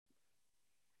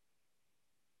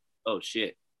Oh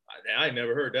shit. I ain't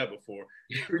never heard that before.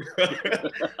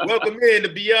 Welcome in to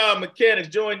Beyond Mechanics,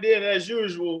 joined in as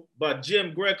usual by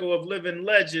Jim Greco of Living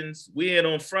Legends. We in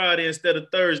on Friday instead of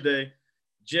Thursday.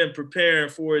 Jim preparing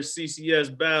for his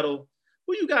CCS battle.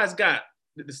 Who you guys got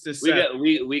this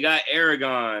Saturday? We got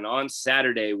Aragon on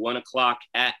Saturday, 1:00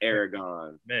 at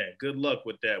Aragon. Man, good luck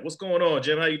with that. What's going on,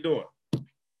 Jim? How you doing?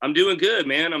 I'm doing good,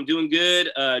 man. I'm doing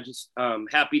good. Just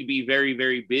happy to be very,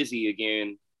 very busy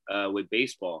again with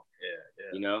baseball. Yeah.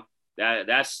 You know,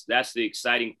 that's the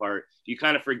exciting part. You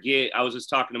kind of forget. I was just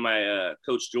talking to my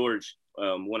coach George,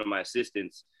 one of my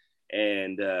assistants,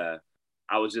 and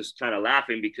I was just kind of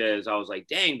laughing because I was like,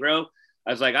 dang, bro. I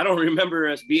was like, I don't remember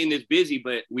us being this busy,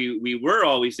 but we were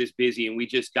always this busy, and we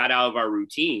just got out of our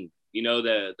routine. You know,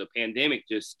 the pandemic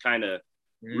just kind of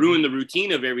ruined the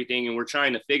routine of everything, and we're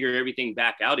trying to figure everything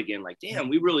back out again. Like, damn,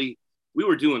 we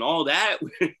were doing all that.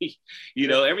 You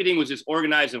know, everything was just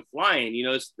organized and flying. You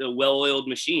know, it's the well-oiled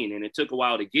machine, and it took a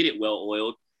while to get it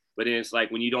well-oiled. But then it's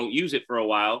like when you don't use it for a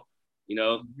while, you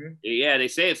know, yeah, they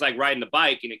say it's like riding a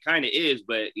bike, and it kind of is.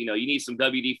 But, you know, you need some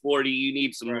WD-40. You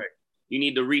need some, you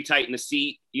need to retighten the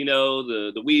seat, you know,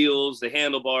 the wheels, the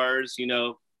handlebars, you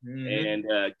know, and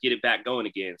get it back going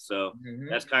again. So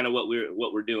that's kind of what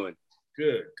we're doing.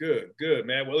 Good,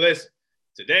 man. Well, listen,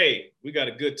 today we got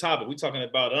a good topic. We're talking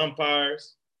about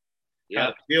umpires, how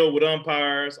to deal with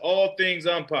umpires, all things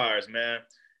umpires, man.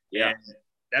 Yeah. And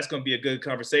that's going to be a good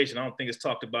conversation. I don't think it's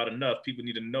talked about enough. People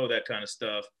need to know that kind of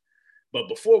stuff. But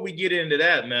before we get into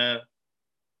that, man,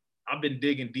 I've been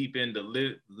digging deep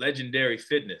into Legendary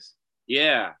Fitness.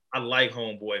 Yeah. I like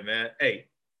homeboy, man. Hey,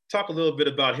 talk a little bit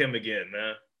about him again,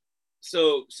 man.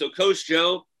 So Coach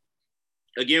Joe,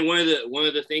 again, one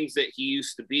of the things that he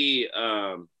used to be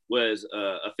was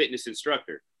a fitness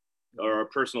instructor or a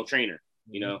personal trainer.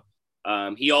 You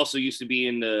know, he also used to be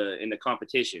in the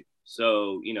competition.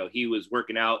 So, you know, he was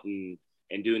working out and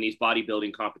doing these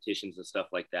bodybuilding competitions and stuff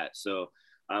like that. So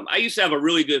I used to have a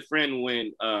really good friend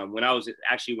when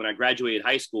I graduated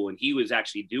high school, and he was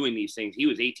actually doing these things. He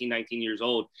was 18, 19 years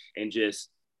old and just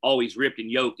always ripped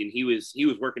and yoked. And he was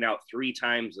working out 3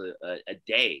 times a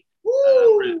day.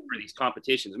 For these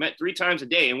competitions. I meant 3 times a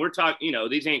day. And we're talking, you know,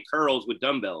 these ain't curls with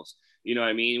dumbbells. You know what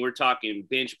I mean? We're talking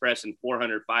bench pressing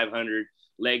 400, 500,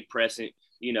 leg pressing,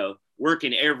 you know,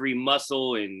 working every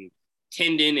muscle and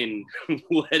tendon and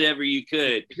whatever you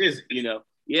could, you know?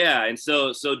 Yeah. And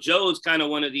so Joe's kind of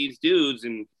one of these dudes,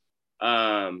 and,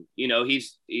 you know,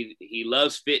 he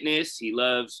loves fitness. He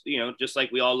loves, you know, just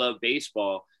like we all love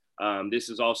baseball. This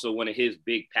is also one of his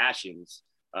big passions.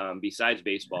 Besides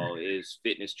baseball, is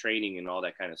fitness training and all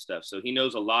that kind of stuff. So he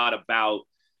knows a lot about,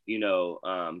 you know,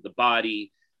 the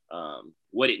body,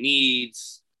 what it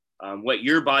needs, what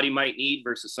your body might need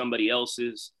versus somebody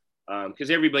else's, because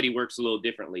everybody works a little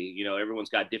differently. You know, everyone's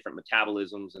got different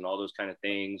metabolisms and all those kind of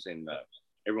things, and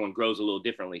everyone grows a little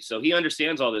differently. So he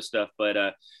understands all this stuff. But,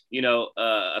 you know,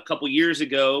 a couple years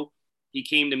ago, he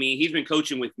came to me. He's been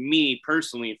coaching with me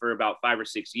personally for about 5 or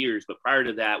 6 years. But prior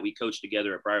to that, we coached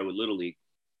together at Briarwood Little League.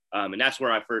 And that's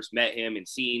where I first met him and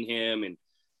seen him. And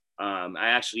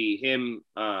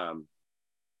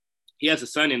he has a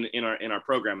son in our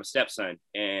program, a stepson.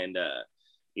 And,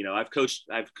 you know, I've coached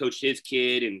his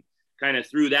kid, and kind of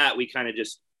through that,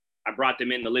 I brought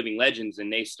them into Living Legends,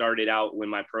 and they started out when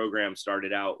my program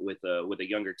started out with a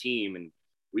younger team. And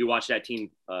we watched that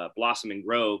team blossom and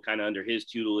grow kind of under his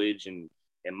tutelage and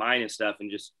mine and stuff. And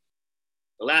just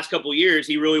the last couple of years,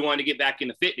 he really wanted to get back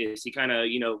into fitness. He kind of,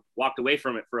 you know, walked away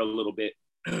from it for a little bit.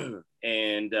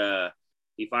 And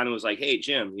he finally was like, hey,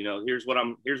 Jim, you know, here's what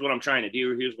I'm trying to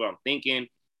do. Here's what I'm thinking,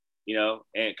 you know,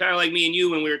 and kind of like me and you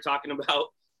when we were talking about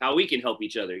how we can help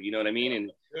each other, you know what I mean?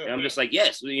 And I'm just like,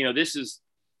 yes, you know, this is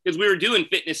because we were doing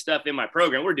fitness stuff in my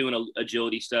program. We're doing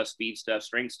agility stuff, speed stuff,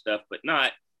 strength stuff, but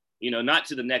not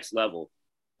to the next level.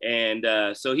 And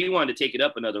so he wanted to take it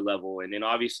up another level. And then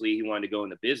obviously he wanted to go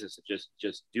into business of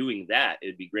just doing that.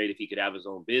 It'd be great if he could have his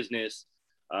own business,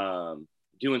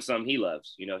 doing something he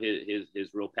loves, you know, his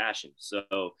real passion. So,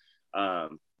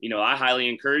 you know, I highly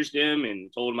encouraged him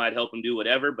and told him I'd help him do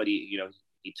whatever, but he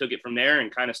he took it from there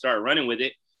and kind of started running with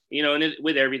it, you know, and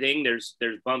with everything, there's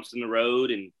bumps in the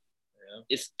road, and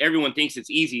everyone thinks it's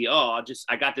easy. Oh,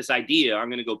 I got this idea. I'm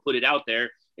going to go put it out there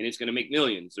and it's going to make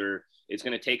millions, or it's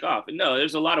going to take off. And no,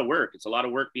 there's a lot of work. It's a lot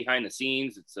of work behind the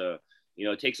scenes. It's you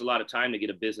know, it takes a lot of time to get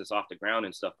a business off the ground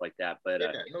and stuff like that. But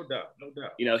no doubt.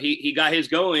 You know, he got his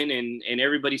going, and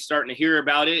everybody's starting to hear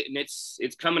about it, and it's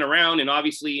coming around. And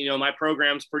obviously, you know, my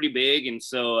program's pretty big, and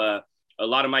so a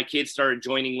lot of my kids started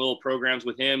joining little programs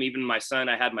with him. Even my son,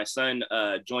 I had my son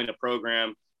join a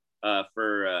program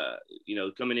for you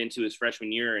know, coming into his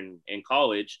freshman year in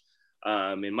college.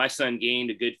 And my son gained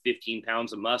a good 15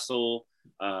 pounds of muscle.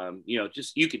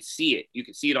 Just you could see it. You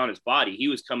could see it on his body. He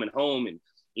was coming home and,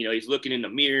 he's looking in the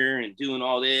mirror and doing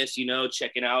all this,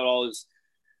 checking out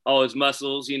all his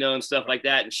muscles, and stuff like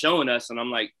that and showing us. And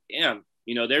I'm like, damn,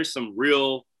 there's some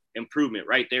real improvement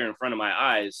right there in front of my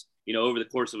eyes, over the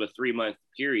course of a 3-month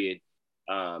period,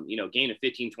 gaining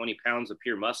 15, 20 pounds of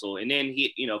pure muscle. And then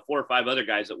he, 4 or 5 other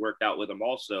guys that worked out with him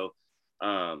also,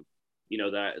 that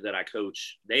I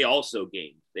coach, they also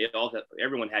gained.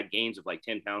 Everyone had gains of like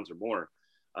 10 pounds or more.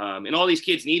 And all these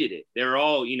kids needed it. They're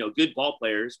all, good ball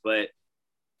players, but,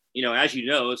 as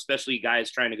especially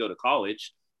guys trying to go to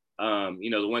college,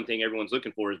 the one thing everyone's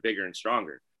looking for is bigger and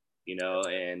stronger,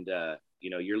 and,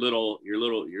 your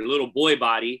little boy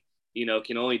body,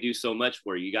 can only do so much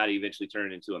for you. You got to eventually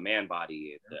turn it into a man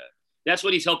body. And that's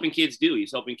what he's helping kids do.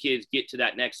 He's helping kids get to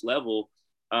that next level.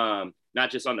 Not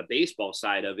just on the baseball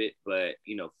side of it, but,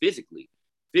 physically,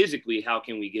 how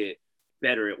can we get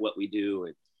better at what we do?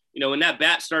 And, when that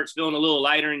bat starts feeling a little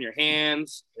lighter in your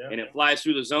hands and it flies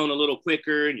through the zone a little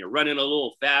quicker and you're running a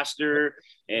little faster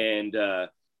and,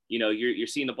 you're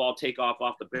seeing the ball take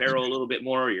off the barrel a little bit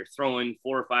more, or you're throwing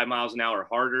 4 or 5 miles an hour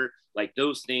harder. Like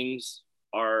those things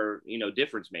are,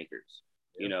 difference makers,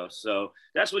 so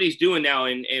that's what he's doing now.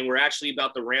 And we're actually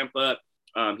about to ramp up.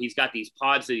 He's got these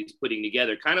pods that he's putting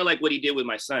together, kind of like what he did with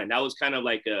my son. That was kind of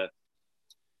like a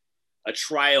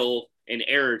trial and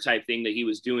error type thing that he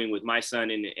was doing with my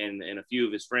son and a few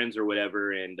of his friends or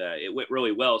whatever. And it went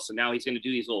really well. So now he's going to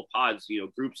do these little pods,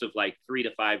 groups of like 3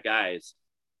 to 5 guys,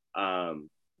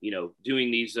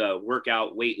 doing these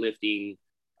workout weightlifting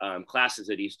classes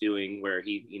that he's doing where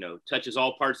he, touches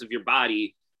all parts of your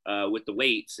body with the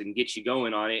weights and gets you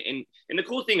going on it. And the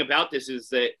cool thing about this is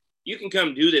that you can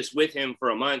come do this with him for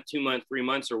a month, 2 months, 3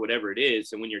 months, or whatever it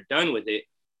is. And when you're done with it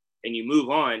and you move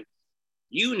on,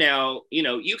 you now,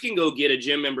 you can go get a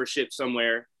gym membership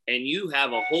somewhere and you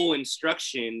have a whole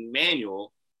instruction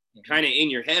manual kind of in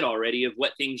your head already of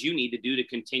what things you need to do to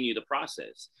continue the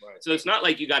process. Right. So it's not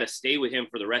like you got to stay with him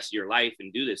for the rest of your life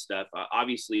and do this stuff.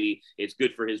 Obviously, it's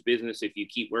good for his business if you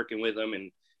keep working with him, and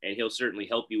he'll certainly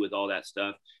help you with all that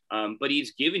stuff. But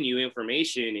he's given you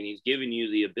information and he's given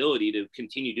you the ability to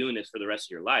continue doing this for the rest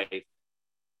of your life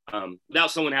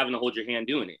without someone having to hold your hand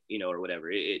doing it, or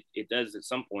whatever. It does at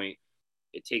some point.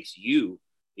 It takes you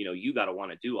got to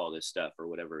want to do all this stuff or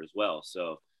whatever as well.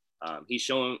 So he's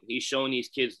showing these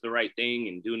kids the right thing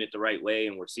and doing it the right way.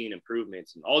 And we're seeing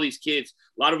improvements. And all these kids,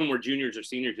 a lot of them were juniors or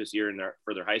seniors this year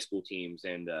for their high school teams.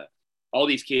 And all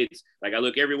these kids, like I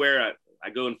look everywhere, I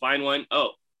go and find one.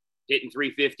 Oh, hitting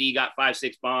 350, got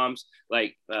 5-6 bombs.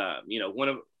 Like, one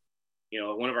of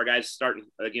our guys starting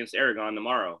against Aragon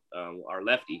tomorrow, our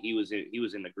lefty, he was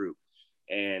in the group,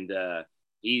 and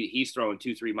he's throwing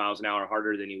 2-3 miles an hour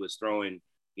harder than he was throwing,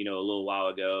 a little while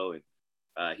ago.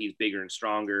 And he's bigger and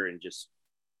stronger, and just,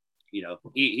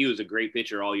 he was a great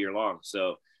pitcher all year long.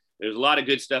 So there's a lot of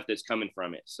good stuff that's coming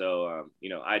from it. So,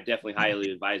 I definitely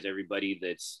highly advise everybody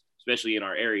that's, especially in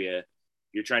our area,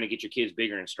 you're trying to get your kids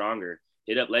bigger and stronger,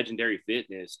 hit up Legendary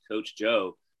Fitness, Coach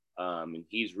Joe. And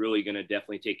he's really going to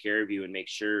definitely take care of you and make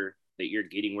sure that you're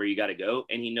getting where you got to go.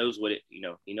 And he knows what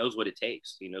it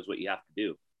takes. He knows what you have to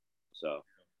do. So,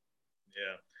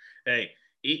 yeah. Hey,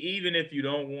 even if you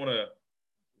don't want to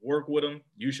work with him,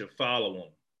 you should follow him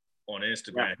on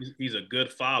Instagram. Yeah. He's a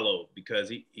good follow because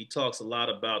he talks a lot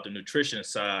about the nutrition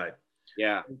side.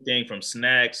 Yeah. Everything from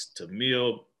snacks to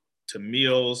meals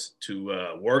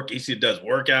to work. He does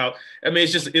workout. I mean,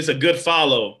 it's a good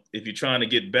follow if you're trying to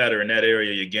get better in that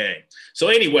area of your game. So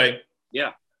anyway,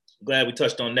 yeah, glad we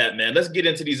touched on that, man. Let's get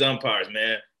into these umpires,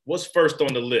 man. What's first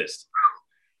on the list?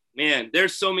 Man,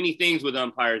 there's so many things with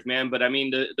umpires, man. But I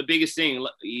mean, the biggest thing,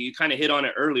 you kind of hit on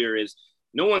it earlier, is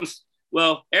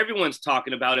everyone's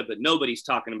talking about it, but nobody's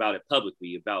talking about it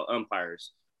publicly about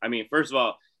umpires. I mean, first of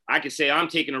all, I could say I'm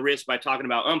taking a risk by talking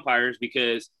about umpires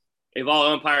because if all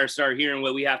umpires start hearing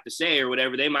what we have to say or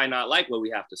whatever, they might not like what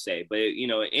we have to say. But, at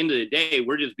the end of the day,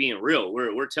 we're just being real.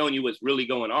 We're telling you what's really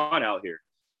going on out here.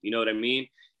 You know what I mean?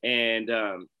 And,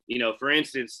 for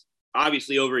instance,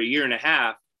 obviously over a year and a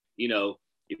half,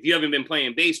 if you haven't been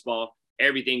playing baseball,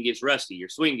 everything gets rusty. Your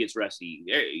swing gets rusty.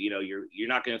 You're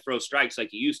not going to throw strikes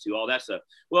like you used to, all that stuff.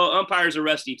 Well, umpires are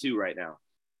rusty too right now.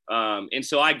 And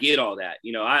so I get all that.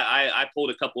 I pulled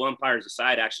a couple umpires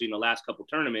aside actually in the last couple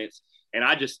tournaments, and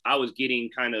I was getting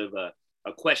kind of a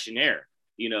questionnaire,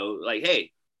 like,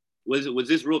 hey, was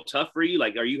this real tough for you?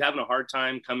 Like, are you having a hard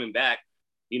time coming back,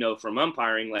 from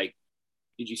umpiring? Like,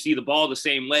 did you see the ball the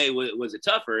same way? Was it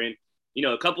tougher? And,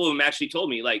 a couple of them actually told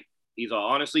me, like, he's all,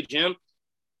 honestly, Jim,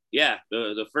 yeah,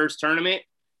 the first tournament,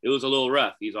 it was a little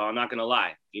rough. He's all, I'm not going to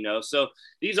lie, So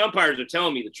these umpires are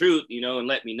telling me the truth, and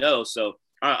let me know. So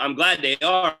I'm glad they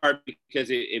are, because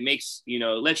it makes,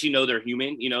 lets they're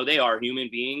human, they are human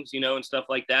beings, and stuff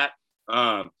like that.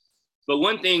 But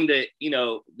one thing that,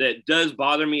 that does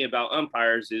bother me about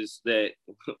umpires is that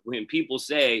when people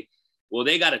say, well,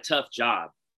 they got a tough job,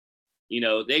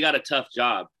 they got a tough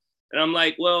job. And I'm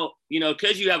like, well,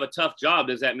 because you have a tough job,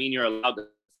 does that mean you're allowed to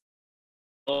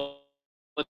all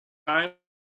the time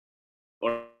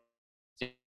or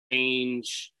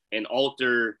change and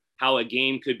alter how a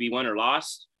game could be won or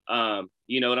lost?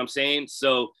 You know what I'm saying?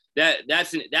 So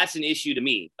that's an issue to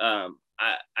me.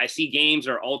 I see games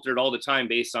are altered all the time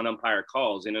based on umpire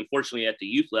calls, and unfortunately, at the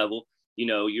youth level,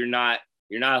 you're not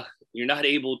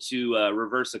able to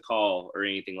reverse a call or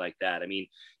anything like that. I mean,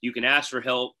 you can ask for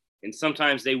help, and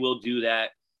sometimes they will do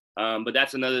that. But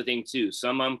that's another thing too.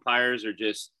 Some umpires are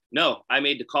just, no, I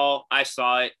made the call, I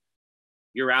saw it,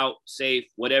 you're out, safe,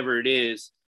 whatever it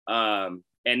is, and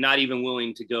not even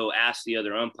willing to go ask the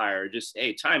other umpire. Just,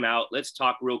 hey, timeout, let's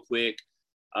talk real quick.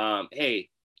 Hey,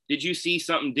 did you see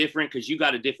something different? Because you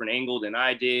got a different angle than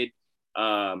I did.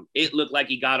 It looked like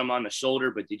he got him on the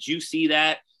shoulder, but did you see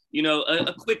that?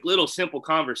 A quick little simple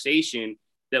conversation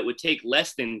that would take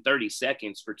less than 30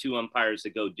 seconds for two umpires to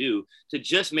go do, to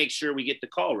just make sure we get the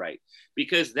call right.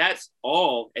 Because that's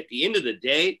all, at the end of the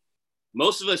day,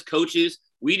 most of us coaches,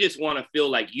 we just want to feel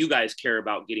like you guys care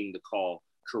about getting the call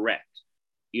correct.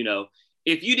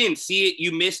 If you didn't see it,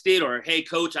 you missed it, or, hey,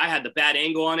 coach, I had the bad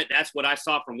angle on it. That's what I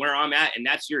saw from where I'm at, and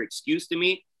that's your excuse to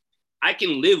me. I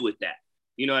can live with that.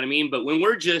 You know what I mean? But when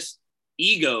we're just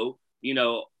ego,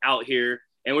 out here,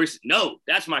 and no,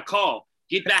 that's my call.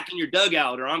 Get back in your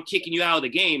dugout, or I'm kicking you out of the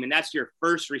game, and that's your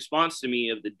first response to me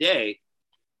of the day.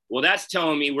 Well, that's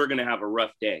telling me we're going to have a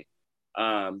rough day.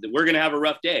 We're going to have a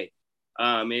rough day.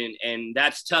 And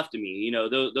that's tough to me,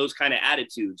 those kind of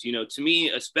attitudes, to me,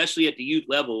 especially at the youth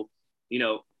level.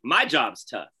 My job's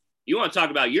tough. You want to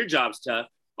talk about your job's tough.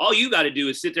 All you got to do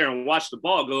is sit there and watch the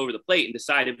ball go over the plate and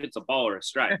decide if it's a ball or a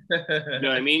strike. You know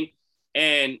what I mean?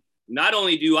 And not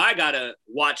only do I got to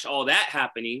watch all that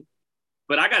happening,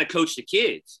 but I got to coach the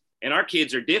kids, and our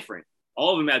kids are different.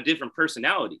 All of them have different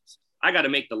personalities. I got to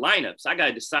make the lineups. I got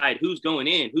to decide who's going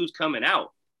in, who's coming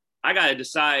out. I got to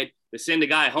decide to send a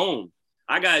guy home.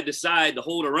 I got to decide to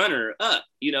hold a runner up.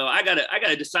 I got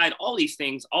to decide all these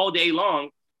things all day long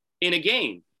in a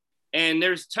game. And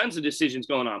there's tons of decisions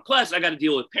going on. Plus, I got to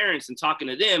deal with parents and talking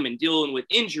to them and dealing with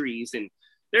injuries. And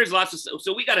there's lots of,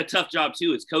 so we got a tough job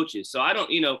too as coaches. So I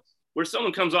don't, where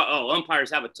someone comes out, oh,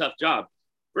 umpires have a tough job.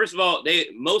 First of all,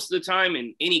 most of the time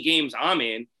in any games I'm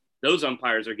in, those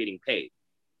umpires are getting paid.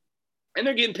 And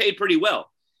they're getting paid pretty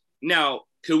well. Now,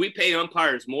 could we pay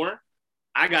umpires more?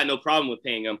 I got no problem with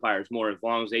paying umpires more as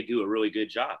long as they do a really good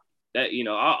job. That,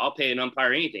 I'll pay an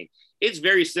umpire anything. It's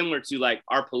very similar to like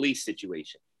our police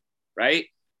situation, right?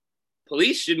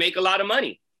 Police should make a lot of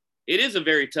money. It is a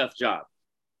very tough job.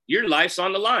 Your life's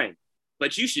on the line,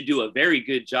 but you should do a very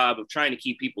good job of trying to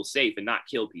keep people safe and not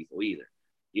kill people either.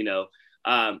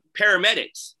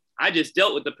 Paramedics. I just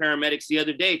dealt with the paramedics the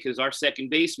other day because our second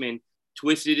baseman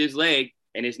twisted his leg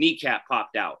and his kneecap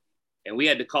popped out, and we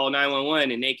had to call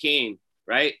 911 and they came,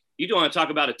 right? You don't want to talk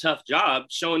about a tough job,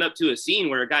 showing up to a scene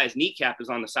where a guy's kneecap is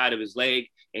on the side of his leg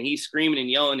and he's screaming and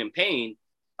yelling in pain.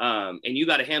 And you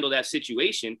got to handle that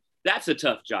situation. That's a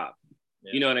tough job.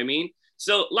 Yeah. You know what I mean?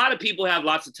 So a lot of people have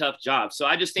lots of tough jobs. So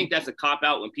I just think that's a cop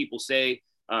out when people say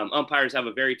umpires have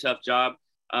a very tough job.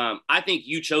 I think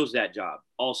you chose that job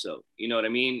also. You know what I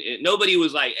mean? Nobody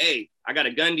was like, hey, I got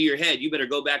a gun to your head. You better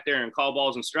go back there and call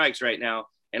balls and strikes right now,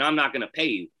 and I'm not going to pay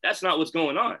you. That's not what's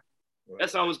going on. Right.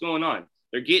 That's not what's going on.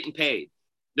 They're getting paid.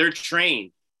 They're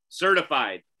trained,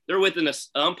 certified. They're with an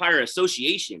umpire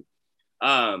association.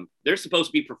 They're supposed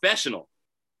to be professional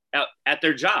at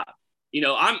their job.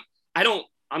 I'm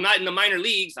not in the minor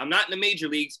leagues. I'm not in the major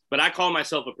leagues, but I call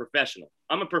myself a professional.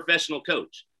 I'm a professional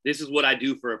coach. This is what I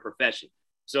do for a profession.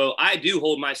 So I do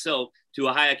hold myself to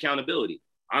a high accountability.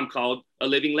 I'm called a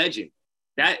living legend.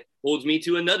 That holds me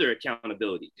to another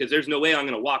accountability, because there's no way I'm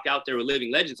going to walk out there with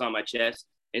living legends on my chest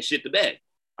and shit the bed.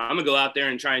 I'm going to go out there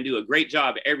and try and do a great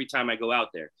job every time I go out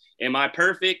there. Am I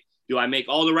perfect? Do I make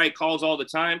all the right calls all the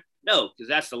time? No, because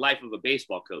that's the life of a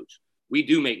baseball coach. We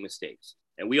do make mistakes,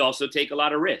 and we also take a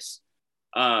lot of risks.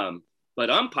 But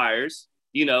umpires,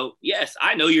 yes,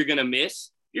 I know you're going to miss.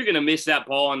 You're going to miss that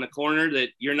ball on the corner that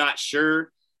you're not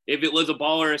sure if it was a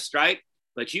ball or a strike,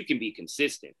 but you can be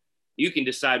consistent. You can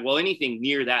decide, well, anything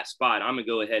near that spot, I'm going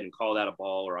to go ahead and call that a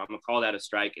ball, or I'm going to call that a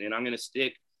strike, and then I'm going to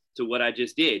stick to what I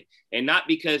just did. And not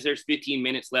because there's 15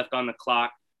 minutes left on the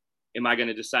clock am I going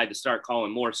to decide to start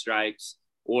calling more strikes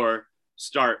or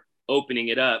start opening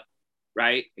it up,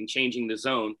 right, and changing the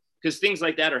zone, because things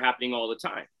like that are happening all the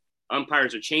time.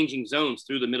 Umpires are changing zones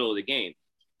through the middle of the game.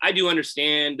 I do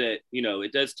understand that,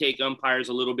 it does take umpires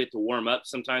a little bit to warm up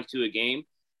sometimes to a game.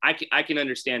 I can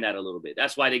understand that a little bit.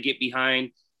 That's why they get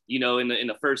behind, in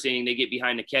the first inning, they get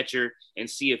behind the catcher and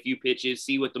see a few pitches,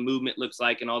 see what the movement looks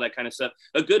like and all that kind of stuff.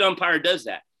 A good umpire does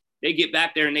that. They get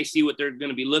back there and they see what they're going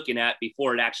to be looking at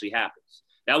before it actually happens.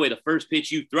 That way, the first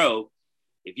pitch you throw,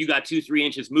 if you got 2-3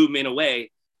 inches movement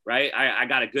away, right, I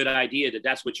got a good idea that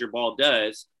that's what your ball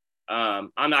does.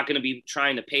 I'm not going to be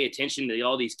trying to pay attention to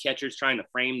all these catchers trying to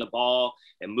frame the ball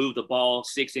and move the ball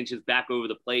 6 inches back over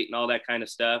the plate and all that kind of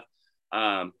stuff.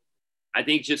 I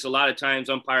think just a lot of times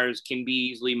umpires can be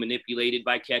easily manipulated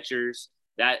by catchers.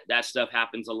 That stuff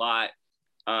happens a lot.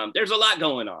 There's a lot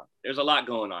going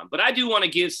on. But I do want to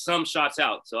give some shots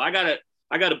out. So I got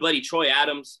a buddy, Troy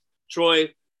Adams. Troy,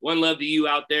 one love to you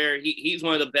out there. He's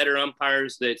one of the better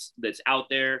umpires that's out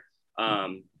there.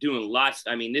 Doing lots.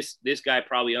 I mean, this guy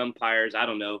probably umpires, I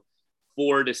don't know,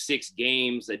 4 to 6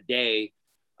 games a day,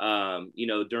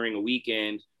 during a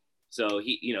weekend. So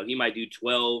he might do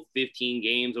 12, 15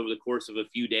 games over the course of a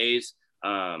few days,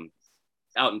 out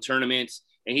in tournaments.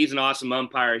 And he's an awesome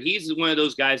umpire. He's one of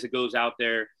those guys that goes out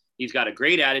there. He's got a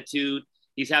great attitude.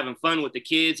 He's having fun with the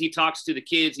kids. He talks to the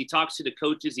kids. He talks to the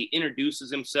coaches. He introduces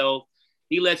himself.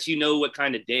 He lets you know what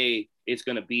kind of day it's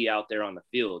going to be out there on the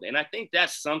field. And I think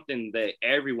that's something that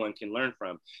everyone can learn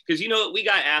from. Because, we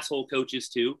got asshole coaches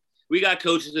too. We got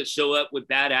coaches that show up with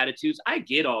bad attitudes. I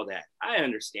get all that. I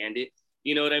understand it.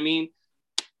 You know what I mean?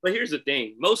 But here's the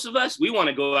thing. Most of us, we want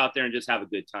to go out there and just have a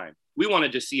good time. We want to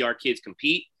just see our kids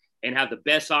compete and have the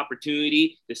best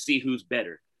opportunity to see who's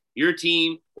better, your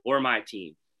team or my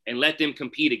team, and let them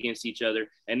compete against each other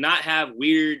and not have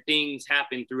weird things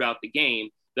happen throughout the game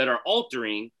that are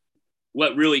altering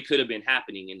what really could have been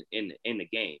happening in the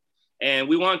game. And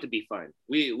we want it to be fun.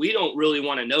 We don't really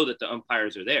want to know that the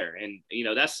umpires are there. And,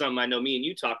 that's something I know me and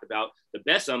you talked about. The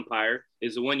best umpire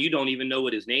is the one you don't even know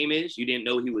what his name is. You didn't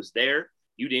know he was there.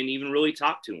 You didn't even really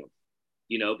talk to him,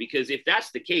 because if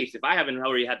that's the case, if I haven't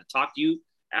already had to talk to you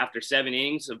after 7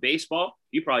 innings of baseball,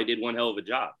 you probably did one hell of a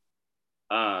job.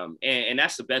 And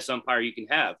that's the best umpire you can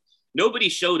have. Nobody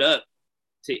showed up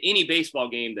to any baseball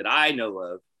game that I know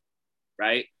of,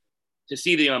 right, to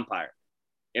see the umpire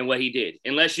and what he did,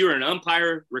 unless you're an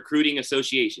umpire recruiting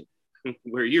association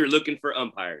where you're looking for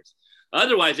umpires.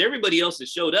 Otherwise, everybody else that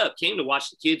showed up came to watch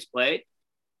the kids play.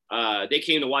 They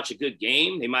came to watch a good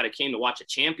game. They might have came to watch a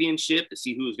championship to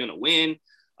see who was going to win.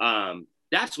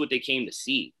 That's what they came to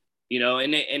see,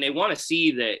 and they want to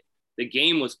see that the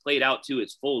game was played out to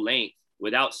its full length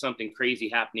without something crazy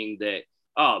happening that,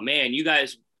 oh man, you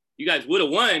guys would have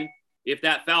won if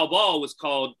that foul ball was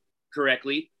called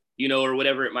correctly, or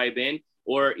whatever it might have been.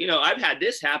 Or, I've had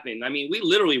this happen. I mean, we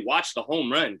literally watched the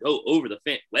home run go over the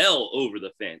fence, well over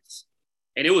the fence,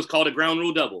 and it was called a ground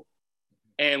rule double.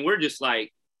 And we're just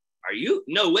like, are you?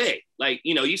 No way. Like,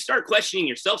 you start questioning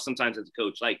yourself sometimes as a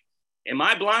coach. Like, am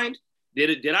I blind?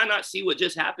 Did I not see what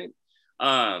just happened?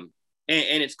 And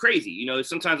it's crazy.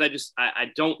 Sometimes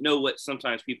I don't know what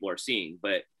sometimes people are seeing,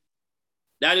 but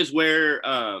that is where,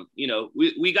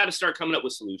 we got to start coming up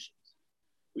with solutions.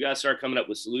 We got to start coming up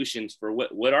with solutions for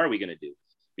what are we going to do?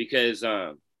 Because,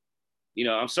 I'm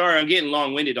sorry, I'm getting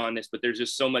long-winded on this, but there's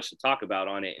just so much to talk about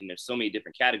on it. And there's so many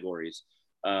different categories.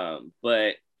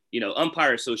 But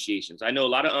umpire associations. I know a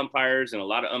lot of umpires and a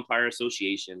lot of umpire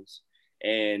associations,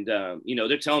 and,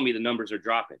 they're telling me the numbers are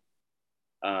dropping.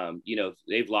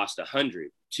 They've lost 100,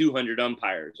 200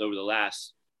 umpires over the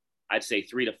last, I'd say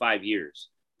 3 to 5 years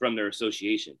from their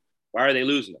association. Why are they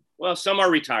losing them? Well, some are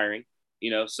retiring,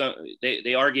 some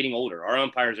they are getting older. Our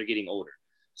umpires are getting older.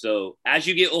 So as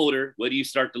you get older, what do you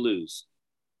start to lose?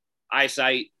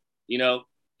 Eyesight,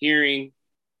 hearing,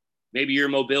 maybe your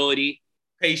mobility,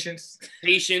 patience.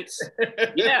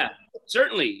 Yeah,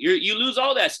 certainly. You lose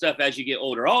all that stuff as you get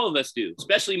older. All of us do,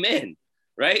 especially men,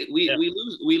 right? We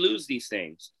lose these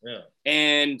things. Yeah.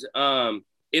 And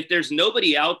if there's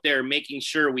nobody out there making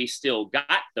sure we still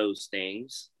got those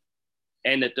things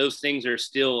and that those things are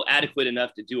still adequate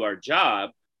enough to do our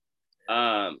job,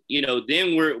 then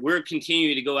we're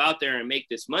continuing to go out there and make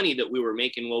this money that we were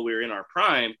making while we were in our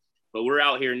prime, but we're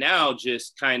out here now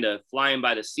just kind of flying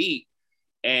by the seat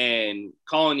and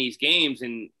calling these games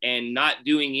and not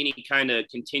doing any kind of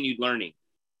continued learning.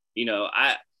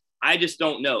 I just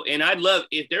don't know. And I'd love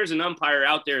if there's an umpire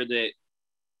out there that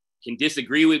can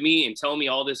disagree with me and tell me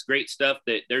all this great stuff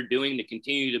that they're doing to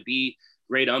continue to be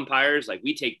great umpires. Like,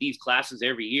 we take these classes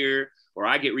every year, or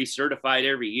I get recertified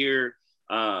every year.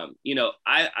 You know,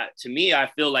 to me, I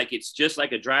feel like it's just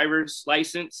like a driver's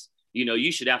license. You know,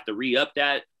 you should have to re-up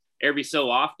that every so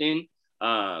often.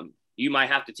 You might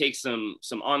have to take some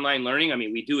online learning. I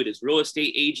mean, we do it as real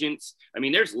estate agents. I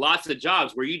mean, there's lots of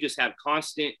jobs where you just have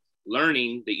constant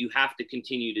learning that you have to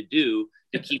continue to do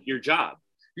to keep your job.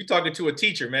 You're talking to a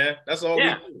teacher, man. That's all we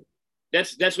do.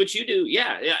 That's what you do.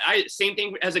 Yeah. Same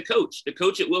thing as a coach. The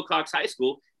coach at Wilcox High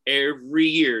School, every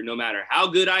year, no matter how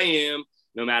good I am,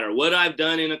 no matter what I've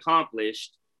done and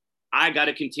accomplished, I got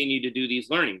to continue to do these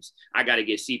learnings. I got to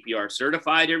get CPR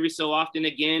certified every so often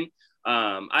again.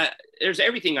 There's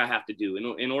everything I have to do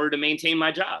in order to maintain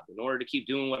my job, in order to keep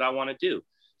doing what I want to do.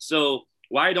 So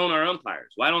why don't our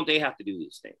umpires? Why don't they have to do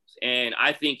these things? And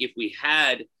I think if we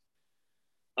had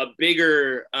a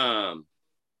bigger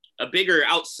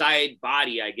outside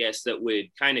body, I guess, that would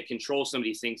kind of control some of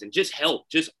these things and just help,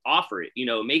 just offer it, you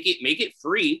know, make it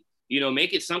free, you know,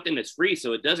 make it something that's free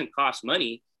so it doesn't cost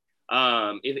money,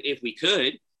 if we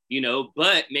could, you know,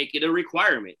 but make it a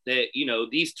requirement that, you know,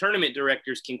 these tournament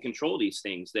directors can control these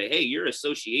things, that, hey, your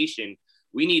association,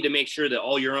 we need to make sure that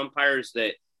all your umpires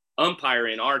that umpire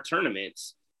in our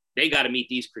tournaments, they got to meet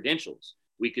these credentials.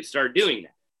 We could start doing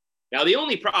that. Now, the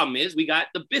only problem is we got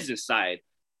the business side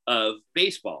of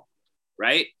baseball,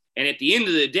 right? And at the end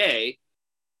of the day,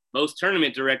 most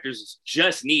tournament directors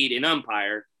just need an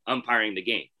umpire umpiring the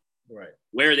game. Right.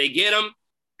 Where they get them,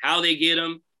 how they get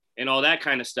them, and all that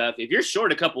kind of stuff. If you're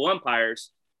short a couple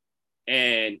umpires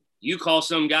and you call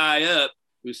some guy up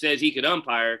who says he could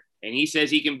umpire and he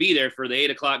says he can be there for the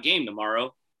 8:00 game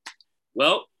tomorrow,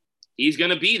 well, he's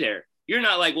going to be there. You're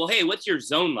not like, well, hey, what's your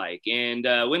zone like? And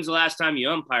when's the last time you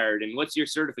umpired? And what's your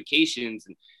certifications?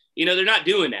 And, you know, they're not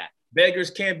doing that.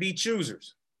 Beggars can't be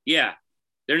choosers. Yeah,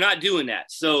 they're not doing that.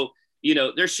 So, you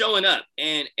know, they're showing up.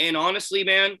 And honestly,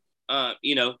 man,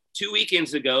 you know, 2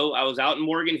 weekends ago, I was out in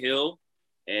Morgan Hill.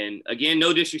 And again,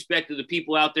 no disrespect to the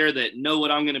people out there that know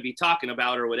what I'm going to be talking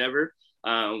about or whatever.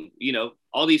 You know,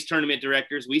 all these tournament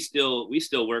directors, we still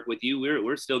work with you.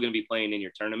 We're still going to be playing in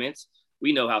your tournaments.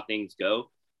 We know how things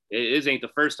go. It ain't the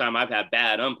first time I've had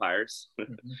bad umpires,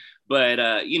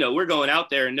 but you know, we're going out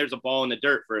there and there's a ball in the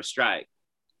dirt for a strike.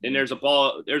 Then there's a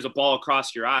ball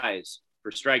across your eyes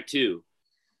for strike 2.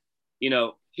 You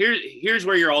know, here's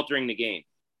where you're altering the game.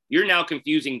 You're now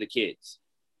confusing the kids.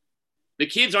 The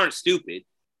kids aren't stupid.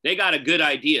 They got a good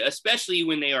idea, especially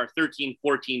when they are 13,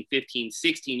 14, 15,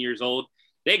 16 years old.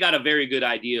 They got a very good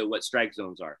idea of what strike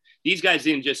zones are. These guys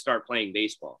didn't just start playing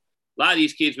baseball. A lot of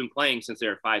these kids been playing since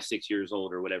they're 5, 6 years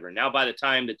old or whatever. Now, by the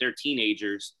time that they're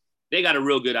teenagers, they got a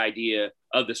real good idea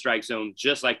of the strike zone,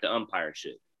 just like the umpire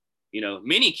should. You know,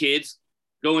 many kids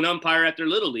go and umpire at their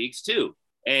little leagues too.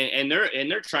 And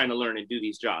they're trying to learn and do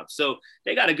these jobs. So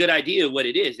they got a good idea of what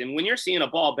it is. And when you're seeing a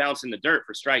ball bounce in the dirt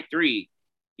for strike 3,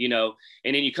 you know,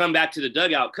 and then you come back to the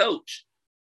dugout, coach,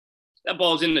 that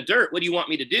ball's in the dirt. What do you want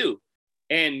me to do?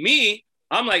 And me,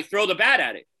 I'm like, throw the bat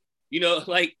at it. You know,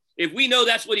 like, if we know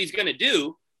that's what he's going to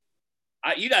do,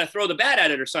 you got to throw the bat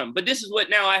at it or something. But this is what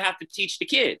now I have to teach the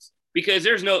kids, because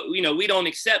there's no, you know, we don't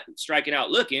accept striking out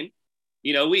looking.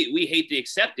 You know, we hate to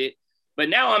accept it. But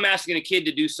now I'm asking a kid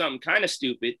to do something kind of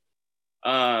stupid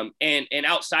and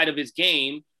outside of his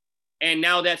game. And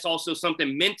now that's also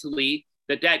something mentally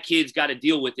that kid's got to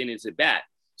deal with in his at bat.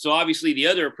 So obviously the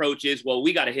other approach is, well,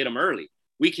 we got to hit him early.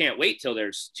 We can't wait till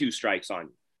there's 2 strikes on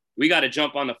you. We got to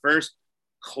jump on the first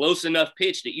close enough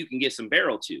pitch that you can get some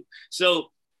barrel to. So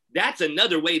that's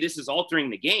another way this is altering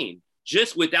the game,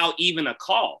 just without even a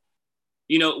call.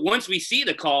 You know, once we see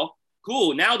the call,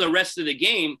 cool. Now the rest of the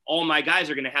game, all my guys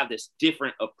are going to have this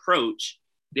different approach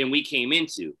than we came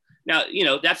into. Now, you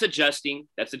know, that's adjusting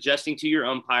to your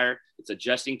umpire. It's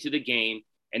adjusting to the game.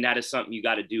 And that is something you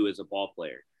got to do as a ball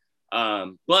player.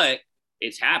 But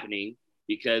it's happening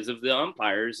because of the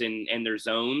umpires and their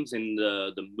zones and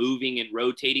the moving and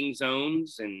rotating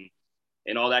zones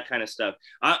and all that kind of stuff.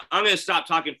 I'm going to stop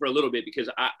talking for a little bit because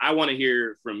I want to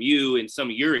hear from you and some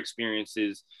of your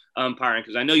experiences umpiring,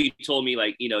 because I know you told me,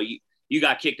 like, you know, you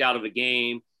got kicked out of a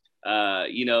game,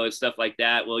 you know, and stuff like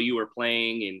that while you were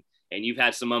playing, and you've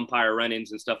had some umpire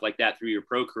run-ins and stuff like that through your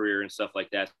pro career and stuff like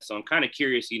that. So I'm kind of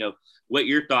curious, you know, what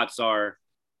your thoughts are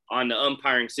on the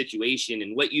umpiring situation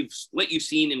and what you've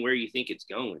seen and where you think it's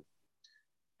going.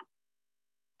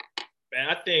 Man,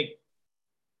 I think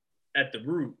at the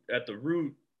root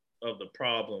of the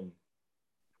problem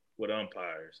with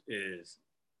umpires is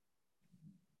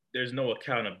there's no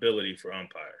accountability for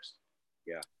umpires.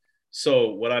 Yeah.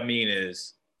 So what I mean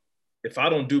is, if I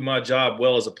don't do my job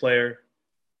well as a player,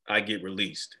 I get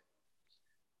released.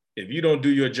 If you don't do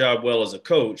your job well as a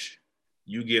coach,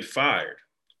 you get fired,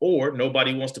 or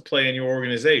nobody wants to play in your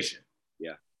organization. Yeah.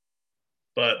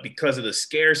 But because of the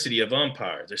scarcity of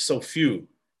umpires, there's so few,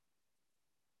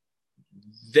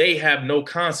 they have no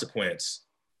consequence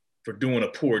for doing a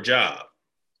poor job.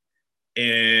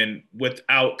 And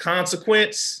without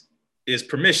consequence is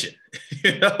permission,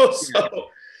 you know?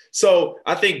 So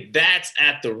I think that's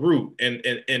at the root. And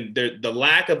the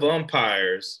lack of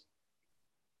umpires,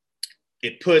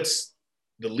 it puts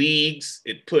the leagues,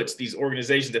 it puts these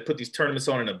organizations that put these tournaments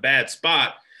on in a bad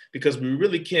spot, because we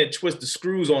really can't twist the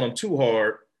screws on them too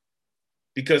hard,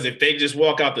 because if they just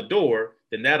walk out the door,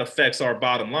 then that affects our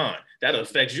bottom line. That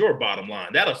affects your bottom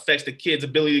line. That affects the kids'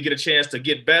 ability to get a chance to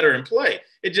get better and play.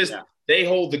 It just, they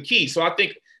hold the key. So I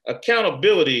think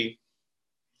accountability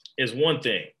is one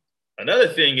thing. Another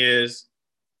thing is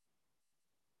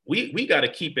we got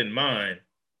to keep in mind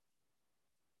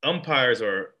umpires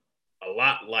are a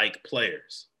lot like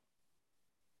players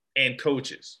and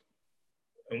coaches.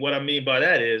 And what I mean by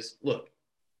that is, look,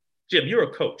 Jim, you're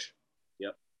a coach.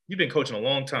 Yep. You've been coaching a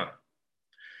long time.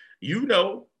 You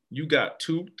know, you got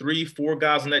 2, 3, 4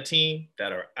 guys on that team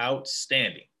that are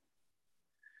outstanding.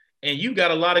 And you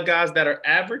got a lot of guys that are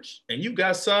average, and you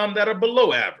got some that are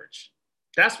below average.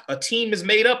 That's a team is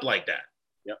made up like that.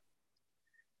 Yep.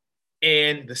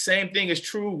 And the same thing is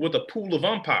true with a pool of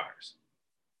umpires.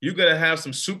 You're going to have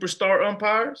some superstar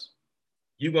umpires.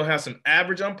 You're going to have some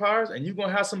average umpires, and you're going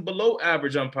to have some below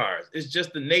average umpires. It's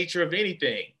just the nature of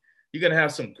anything. You're going to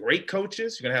have some great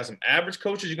coaches. You're going to have some average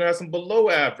coaches. You're going to have some below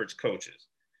average coaches.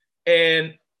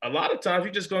 And a lot of times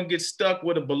you're just going to get stuck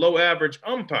with a below average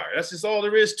umpire. That's just all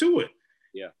there is to it.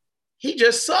 Yeah. He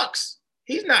just sucks.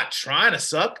 He's not trying to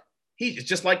suck. He's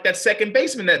just like that second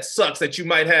baseman that sucks that you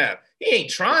might have. He ain't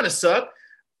trying to suck.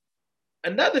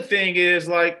 Another thing is,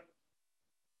 like,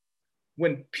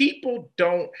 when people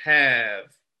don't have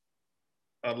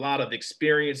a lot of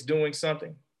experience doing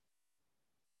something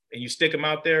and you stick them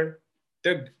out there,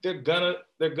 they're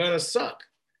gonna suck.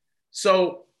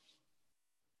 So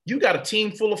you got a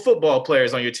team full of football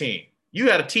players on your team. You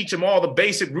got to teach them all the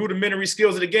basic rudimentary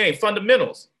skills of the game,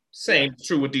 fundamentals. Same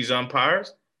true with these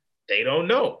umpires. They don't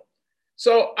know.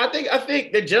 So I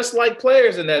think they're just like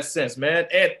players in that sense, man.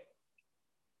 And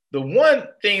the one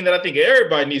thing that I think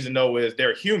everybody needs to know is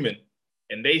they're human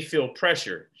and they feel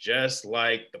pressure just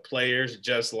like the players,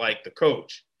 just like the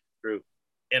coach. True.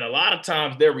 And a lot of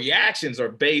times their reactions are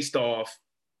based off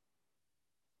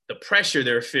the pressure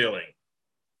they're feeling.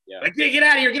 Yeah. Like, yeah, get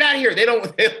out of here. They don't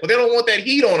want that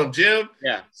heat on them, Jim.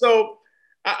 Yeah. So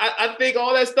I think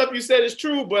all that stuff you said is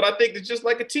true, but I think it's just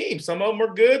like a team. Some of them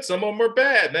are good, some of them are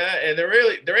bad, man. And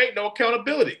there ain't no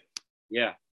accountability.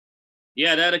 Yeah.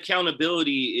 Yeah, that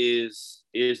accountability is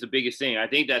the biggest thing. I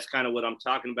think that's kind of what I'm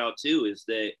talking about too, is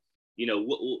that, you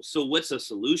know, so what's a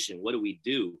solution? What do we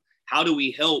do? How do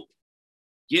we help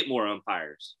get more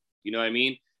umpires? You know what I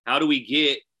mean? How do we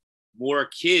get more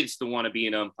kids to want to be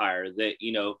an umpire? That,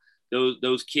 you know,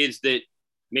 those kids that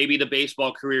maybe the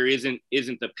baseball career isn't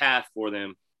the path for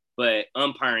them, but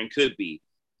umpiring could be,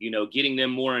 you know, getting them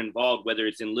more involved, whether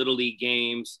it's in little league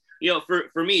games. You know,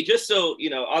 for me, just so, you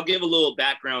know, I'll give a little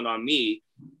background on me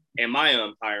and my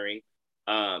umpiring.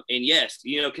 And yes,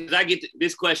 you know, because I get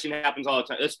this question happens all the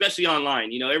time, especially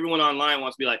online. You know, everyone online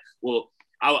wants to be like, well,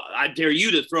 I dare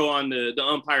you to throw on the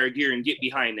umpire gear and get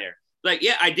behind there. Like,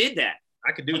 yeah, I did that.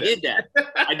 I could do that. I did that.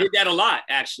 I did that a lot,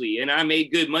 actually. And I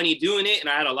made good money doing it, and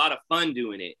I had a lot of fun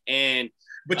doing it.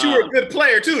 But you were a good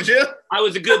player too, Jim. I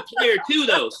was a good player too,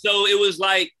 though. So it was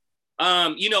like,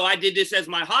 you know, I did this as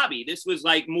my hobby. This was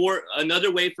like more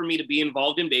another way for me to be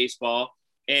involved in baseball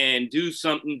and do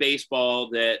something baseball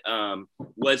that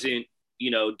wasn't, you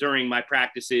know, during my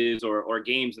practices or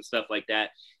games and stuff like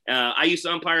that. I used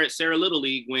to umpire at Sarah Little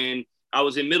League when I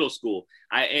was in middle school.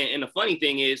 And the funny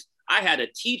thing is, I had a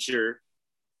teacher.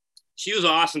 She was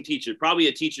an awesome teacher, probably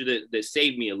a teacher that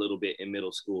saved me a little bit in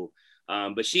middle school.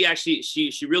 But she actually,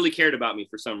 she really cared about me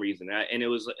for some reason. And it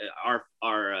was our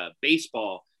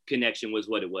baseball connection was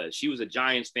what it was. She was a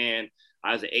Giants fan.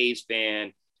 I was an A's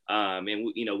fan.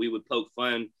 And you know, we would poke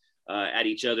fun at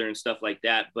each other and stuff like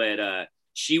that. But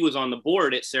she was on the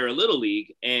board at Sarah Little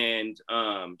League. And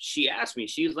she asked me,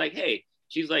 she's like, hey,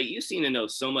 she's like, you seem to know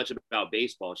so much about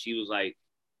baseball. She was like,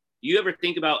 you ever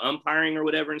think about umpiring or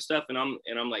whatever and stuff? And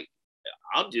I'm like,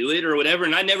 I'll do it or whatever.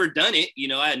 And I never done it. You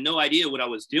know, I had no idea what I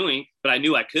was doing, but I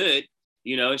knew I could,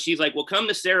 you know. And she's like, well, come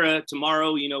to Sarah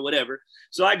tomorrow, you know, whatever.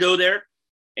 So I go there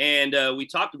and we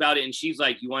talked about it. And she's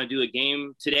like, you want to do a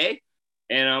game today?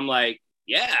 And I'm like,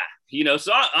 yeah, you know,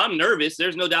 so I'm nervous.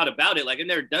 There's no doubt about it. Like, I've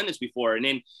never done this before. And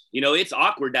then, you know, it's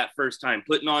awkward that first time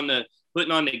putting on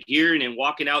the gear and then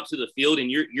walking out to the field, and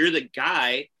you're the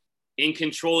guy in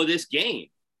control of this game.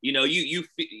 You know, you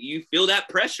feel that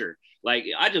pressure. Like,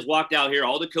 I just walked out here.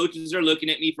 All the coaches are looking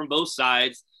at me from both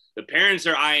sides. The parents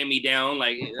are eyeing me down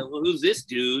like, well, who's this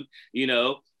dude, you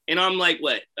know? And I'm like,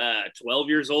 what, 12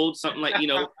 years old, something like, you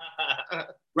know,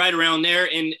 right around there.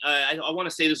 And I want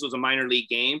to say this was a minor league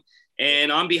game,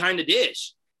 and I'm behind the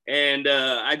dish. And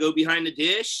I go behind the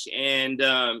dish, and,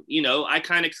 you know, I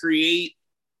kind of create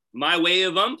my way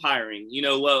of umpiring, you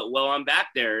know, while I'm back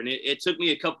there. And it took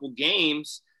me a couple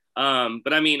games.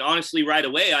 But I mean, honestly, right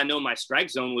away, I know my strike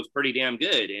zone was pretty damn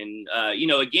good. And, you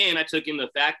know, again, I took in the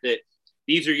fact that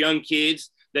these are young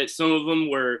kids, that some of them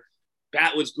were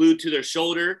bat was glued to their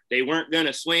shoulder. They weren't going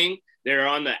to swing. They're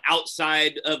on the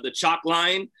outside of the chalk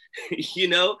line, you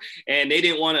know, and they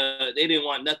didn't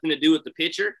want nothing to do with the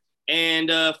pitcher. And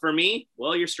for me,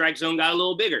 well, your strike zone got a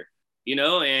little bigger, you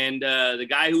know, and the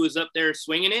guy who was up there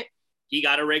swinging it, he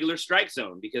got a regular strike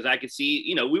zone, because I could see,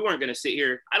 you know, we weren't going to sit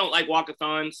here. I don't like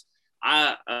walkathons.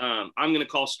 I'm going to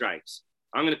call strikes.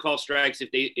 I'm going to call strikes.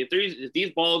 If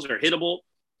these balls are hittable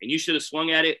and you should have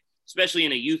swung at it, especially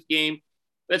in a youth game,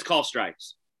 let's call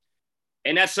strikes.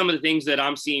 And that's some of the things that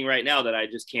I'm seeing right now that I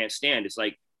just can't stand. It's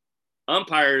like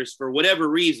umpires, for whatever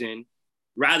reason,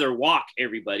 rather walk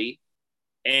everybody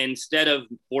instead of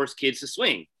force kids to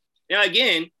swing. Now,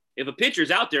 again, if a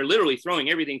pitcher's out there literally throwing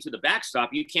everything to the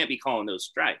backstop, you can't be calling those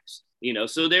strikes, you know?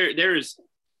 So there's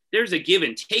a give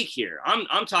and take here.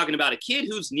 I'm talking about a kid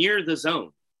who's near the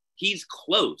zone. He's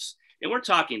close. And we're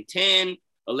talking 10,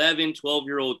 11,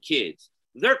 12-year-old kids.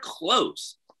 They're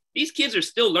close. These kids are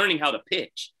still learning how to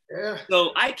pitch. Yeah.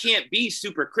 So I can't be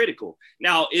super critical.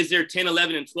 Now, is there 10,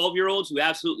 11, and 12-year-olds who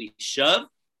absolutely shove?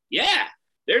 Yeah.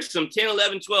 There's some 10,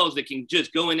 11, 12s that can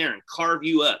just go in there and carve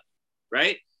you up,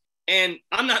 right? And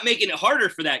I'm not making it harder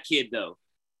for that kid, though.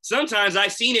 Sometimes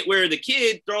I've seen it where the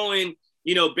kid throwing,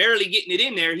 you know, barely getting it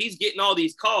in there, he's getting all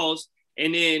these calls,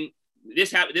 and then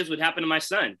this would happen to my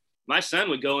son. My son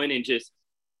would go in and just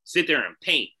sit there and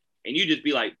paint, and you just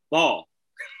be like, ball.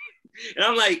 And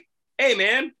I'm like, hey,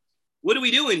 man, what are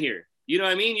we doing here? You know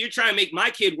what I mean? You're trying to make my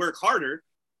kid work harder,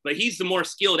 but he's the more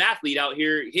skilled athlete out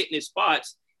here hitting his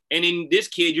spots. And in this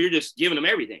kid, you're just giving him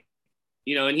everything,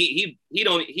 you know, and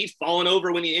he's falling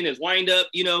over when he's in his windup,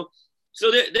 you know. So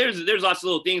there's lots of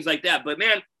little things like that. But,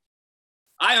 man,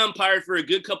 I umpired for a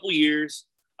good couple years.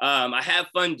 I have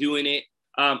fun doing it.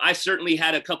 I certainly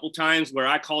had a couple times where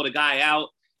I called a guy out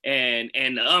and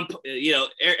you know,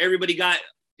 everybody got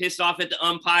pissed off at the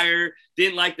umpire,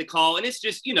 didn't like the call. And it's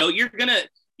just, you know,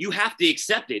 you have to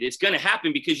accept it. It's going to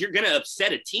happen because you're going to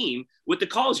upset a team with the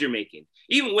calls you're making.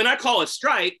 Even when I call a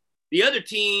strike, the other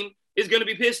team is going to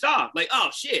be pissed off. Like, oh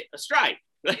shit, a strike.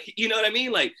 Like, you know what I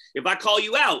mean? Like, if I call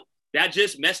you out, that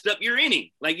just messed up your inning.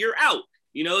 Like, you're out.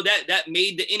 You know, that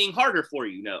made the inning harder for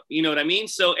you. You know what I mean?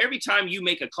 So every time you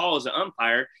make a call as an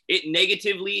umpire, it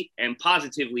negatively and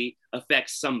positively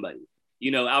affects somebody,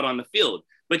 you know, out on the field.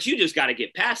 But you just got to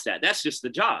get past that. That's just the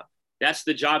job. That's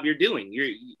the job you're doing.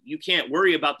 You can't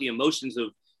worry about the emotions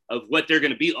of what they're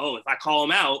going to be. Oh, if I call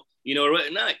them out, you know,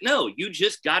 no, you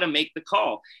just got to make the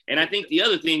call. And I think the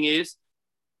other thing is,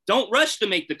 don't rush to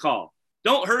make the call.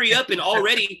 Don't hurry up and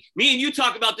already, me and you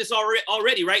talk about this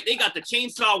already, right? They got the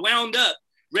chainsaw wound up,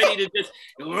 ready to just,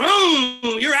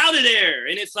 you're out of there.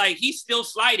 And it's like, he's still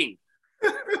sliding.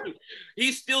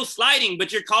 He's still sliding,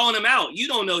 but you're calling him out. You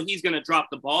don't know he's going to drop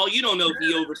the ball. You don't know if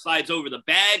he overslides over the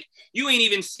bag. You ain't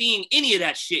even seeing any of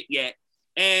that shit yet.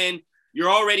 And you're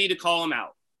all ready to call him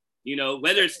out. You know,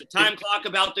 whether it's the time clock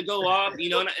about to go off, you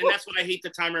know, and that's what I hate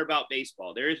the timer about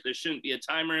baseball. There shouldn't be a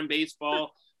timer in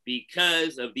baseball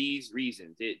because of these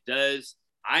reasons. It does,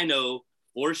 I know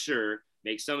for sure,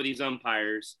 make some of these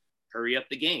umpires hurry up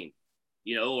the game,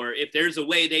 you know, or if there's a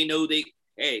way they know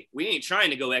hey, we ain't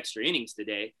trying to go extra innings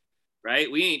today,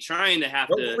 right? We ain't trying to have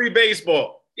no free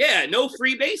baseball. Yeah, no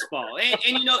free baseball.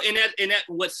 And you know, and that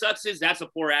what sucks is that's a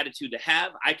poor attitude to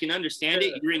have. I can understand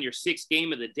it. You're in your 6th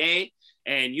game of the day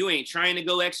and you ain't trying to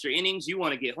go extra innings. You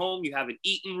want to get home. You haven't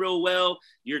eaten real well.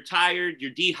 You're tired.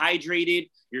 You're dehydrated.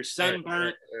 You're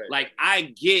sunburnt. Right. Like, I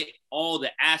get all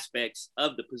the aspects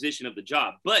of the position of the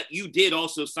job, but you did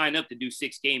also sign up to do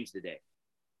 6 games today.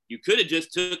 You could have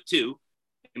just took 2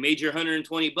 and made your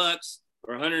 $120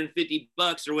 or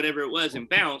 $150 or whatever it was and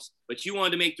bounce, but you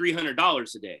wanted to make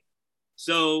 $300 a day.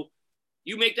 So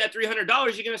you make that $300,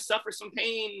 you're going to suffer some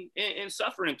pain and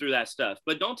suffering through that stuff,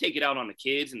 but don't take it out on the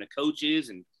kids and the coaches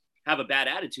and have a bad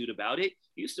attitude about it.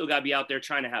 You still got to be out there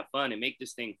trying to have fun and make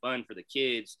this thing fun for the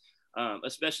kids,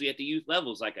 especially at the youth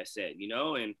levels, like I said, you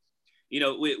know. And, you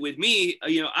know, with me,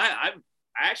 you know, I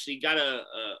actually got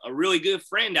a really good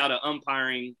friend out of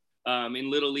umpiring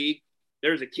in Little League.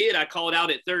 There's a kid I called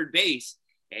out at third base,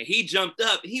 and he jumped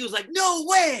up, and he was like, no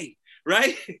way,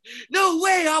 right? No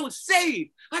way, I was safe.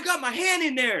 I got my hand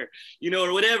in there,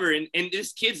 or whatever. And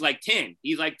this kid's like 10.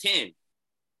 He's like 10.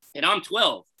 And I'm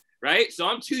 12, right? So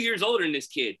I'm 2 years older than this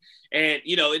kid. And,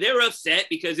 they were upset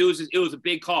because it was a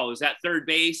big call. It was at third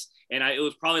base. And it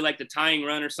was probably like the tying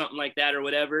run or something like that or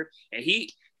whatever. And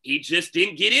he just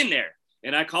didn't get in there.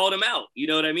 And I called him out. You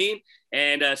know what I mean?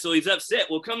 And so he's upset.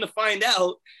 Well, come to find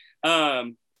out,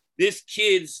 this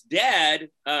kid's dad,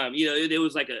 it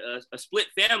was like a split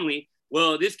family.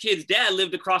 Well, this kid's dad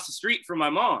lived across the street from my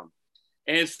mom.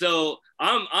 And so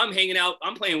I'm hanging out,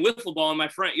 I'm playing wiffle ball in my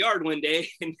front yard one day,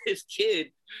 and this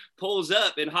kid pulls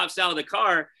up and hops out of the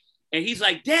car, and he's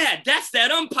like, "Dad, that's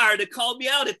that umpire that called me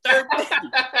out at third base."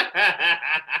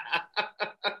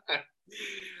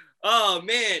 Oh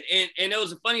man, and it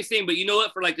was the funniest thing. But you know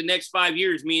what? For like the next 5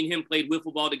 years, me and him played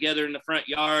wiffle ball together in the front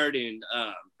yard and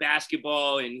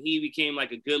basketball, and he became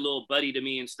like a good little buddy to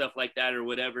me and stuff like that or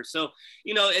whatever. So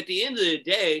at the end of the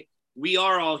day, we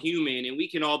are all human and we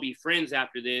can all be friends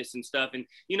after this and stuff. And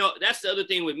that's the other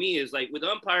thing with me is like with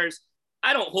umpires,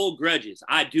 I don't hold grudges.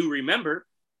 I do remember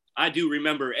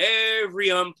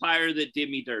every umpire that did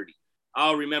me dirty.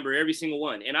 I'll remember every single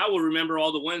one, and I will remember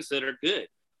all the ones that are good.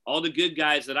 All the good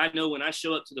guys that I know when I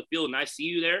show up to the field and I see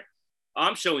you there,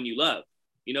 I'm showing you love.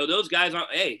 Those guys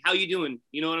aren't, hey, how you doing?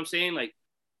 You know what I'm saying? Like,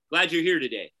 glad you're here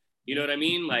today. You know what I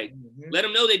mean? Like, let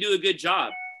them know they do a good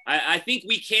job. I think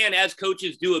we can, as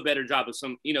coaches, do a better job of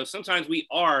sometimes we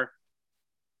are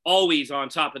always on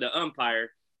top of the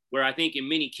umpire, where I think in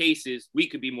many cases we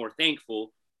could be more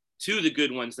thankful to the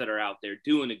good ones that are out there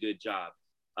doing a good job.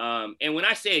 And when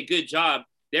I say a good job,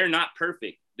 they're not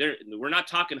perfect. We're not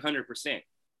talking 100%.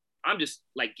 I'm just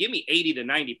like, give me 80 to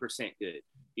 90% good.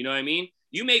 You know what I mean?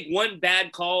 You make one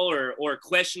bad call or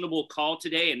questionable call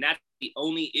today, and that's the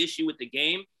only issue with the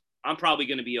game, I'm probably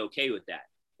going to be okay with that.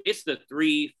 It's the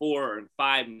 3, 4, and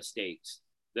 5 mistakes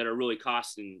that are really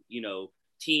costing,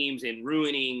 teams and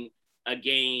ruining a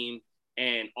game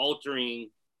and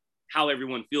altering how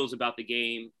everyone feels about the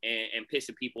game and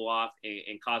pissing people off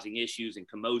and causing issues and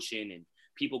commotion and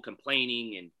people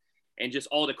complaining and just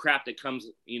all the crap that comes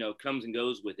and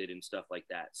goes with it and stuff like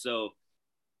that. So,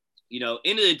 end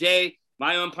of the day,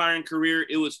 my umpiring career,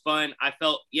 it was fun. I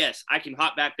felt, yes, I can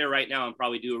hop back there right now and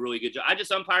probably do a really good job. I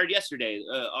just umpired yesterday,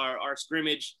 our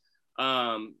scrimmage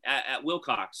at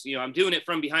Wilcox. I'm doing it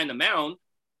from behind the mound.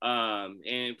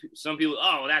 And some people,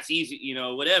 oh, that's easy,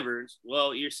 whatever.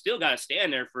 Well, you're still got to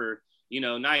stand there for,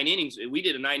 9 innings. We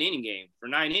did a 9-inning game for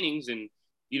 9 innings and,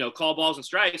 call balls and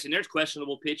strikes, and there's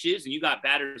questionable pitches, and you got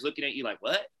batters looking at you like,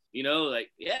 what?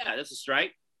 Like, yeah, that's a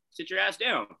strike. Sit your ass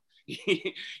down.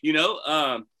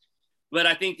 But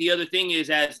I think the other thing is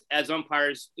as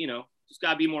umpires, just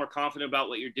got to be more confident about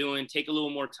what you're doing, take a little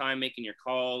more time making your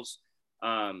calls,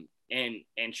 and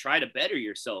try to better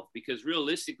yourself, because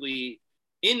realistically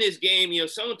in this game,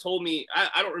 someone told me,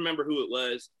 I don't remember who it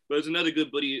was, but it was another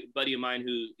good buddy of mine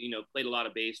who, played a lot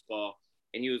of baseball.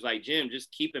 And he was like, Jim,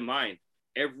 just keep in mind,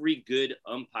 every good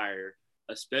umpire,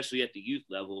 especially at the youth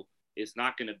level, is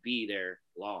not going to be there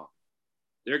long.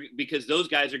 Because those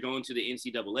guys are going to the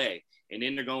NCAA, and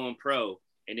then they're going pro,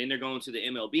 and then they're going to the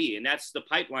MLB. And that's the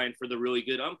pipeline for the really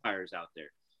good umpires out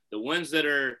there. The ones that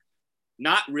are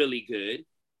not really good,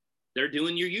 they're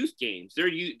doing your youth games. They're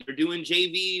doing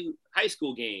JV high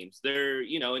school games. They're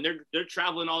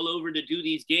traveling all over to do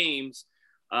these games.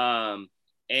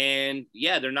 And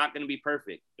yeah, they're not going to be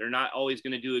perfect. They're not always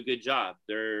going to do a good job.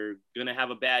 They're going to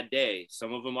have a bad day.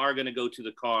 Some of them are going to go to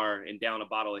the car and down a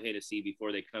bottle of Hennessy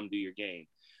before they come do your game.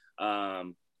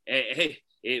 Hey,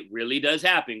 it really does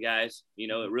happen, guys.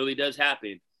 It really does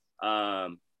happen.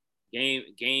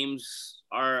 Games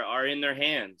are in their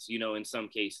hands, in some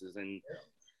cases. And,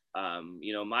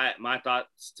 my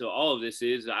thoughts to all of this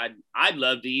is I'd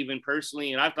love to even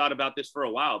personally, and I've thought about this for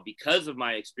a while because of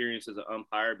my experience as an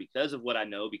umpire, because of what I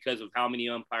know, because of how many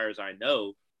umpires I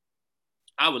know,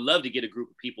 I would love to get a group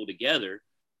of people together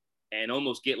and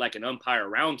almost get like an umpire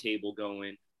roundtable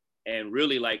going and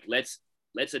really like, let's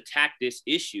attack this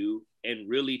issue and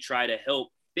really try to help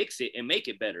fix it and make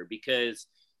it better. Because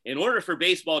in order for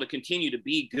baseball to continue to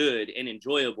be good and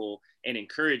enjoyable and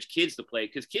encourage kids to play,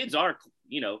 because kids are,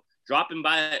 dropping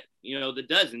by, the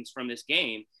dozens from this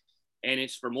game, and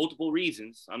it's for multiple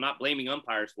reasons. I'm not blaming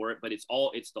umpires for it, but it's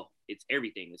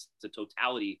everything. It's the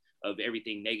totality of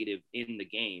everything negative in the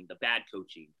game, the bad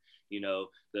coaching,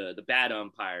 the bad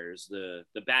umpires, the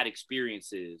bad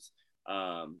experiences,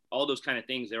 all those kind of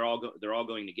things. They're all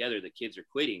going together. The kids are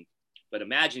quitting. But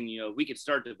imagine, we could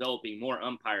start developing more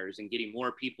umpires and getting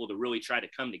more people to really try to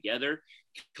come together,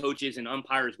 coaches and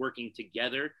umpires working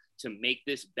together to make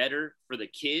this better for the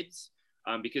kids.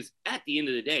 Because at the end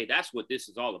of the day, that's what this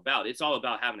is all about. It's all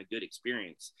about having a good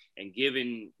experience and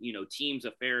giving, teams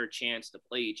a fair chance to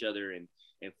play each other and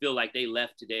feel like they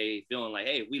left today feeling like,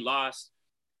 hey, we lost.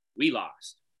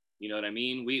 You know what I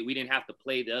mean? We didn't have to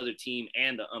play the other team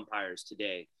and the umpires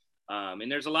today.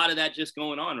 And there's a lot of that just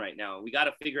going on right now. We got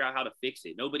to figure out how to fix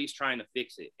it. Nobody's trying to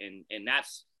fix it. And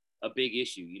that's a big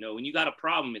issue. When you got a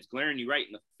problem, it's glaring you right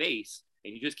in the face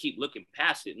and you just keep looking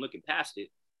past it.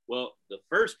 Well, the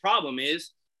first problem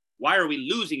is, why are we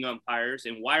losing umpires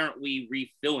and why aren't we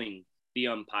refilling the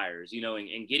umpires,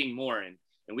 and getting more? And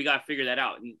we got to figure that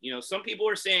out. And, some people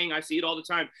are saying, I see it all the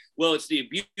time, well, it's the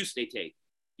abuse they take.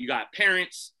 You got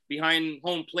parents behind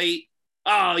home plate.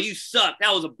 Oh, you suck.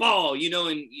 That was a ball,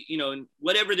 and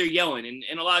whatever they're yelling.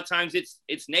 And a lot of times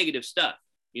it's negative stuff.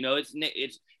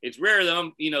 It's rare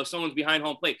that, someone's behind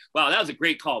home plate. Wow, that was a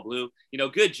great call, Blue.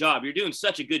 Good job. You're doing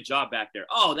such a good job back there.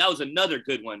 Oh, that was another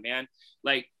good one, man.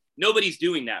 Like, nobody's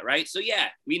doing that, right? So, yeah,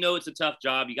 we know it's a tough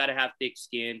job. You got to have thick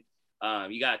skin.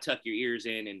 You got to tuck your ears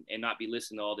in and not be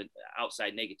listening to all the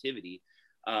outside negativity.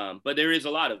 But there is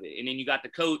a lot of it. And then you got the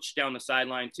coach down the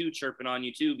sideline too, chirping on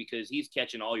you too, because he's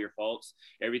catching all your faults,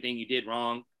 everything you did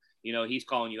wrong. He's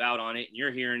calling you out on it and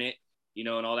you're hearing it, and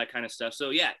all that kind of stuff. So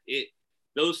yeah,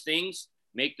 those things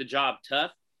make the job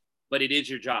tough, but it is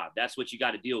your job. That's what you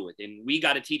got to deal with. And we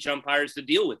got to teach umpires to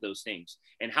deal with those things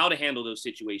and how to handle those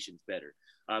situations better.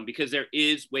 Because there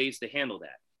is ways to handle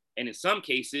that. And in some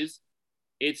cases,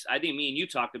 I think me and you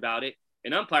talked about it.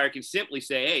 An umpire can simply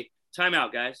say, hey,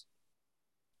 timeout, guys.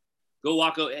 Go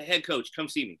walk out. Head coach, come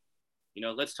see me.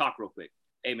 Let's talk real quick.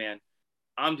 Hey, man,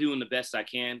 I'm doing the best I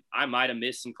can. I might have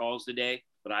missed some calls today,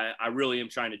 but I really am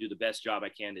trying to do the best job I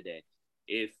can today.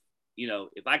 If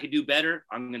I could do better,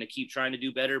 I'm going to keep trying to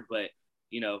do better, but,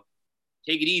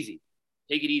 take it easy.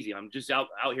 Take it easy. I'm just out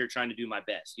here trying to do my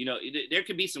best. There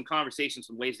could be some conversations,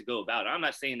 some ways to go about it. I'm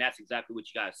not saying that's exactly what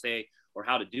you got to say or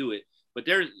how to do it, but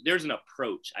there's an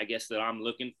approach, I guess, that I'm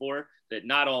looking for that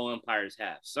not all umpires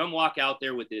have. Some walk out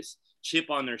there with this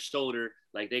chip on their shoulder,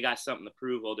 like they got something to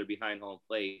prove while they're behind home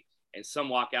plate. And some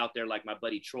walk out there like my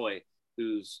buddy Troy,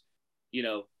 who's,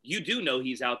 you do know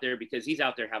he's out there because he's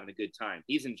out there having a good time.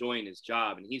 He's enjoying his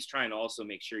job and he's trying to also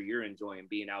make sure you're enjoying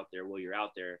being out there while you're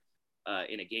out there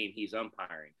in a game he's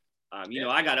umpiring.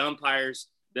 I got umpires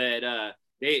that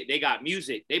they got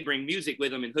music. They bring music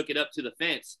with them and hook it up to the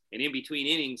fence. And in between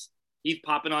innings, he's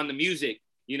popping on the music,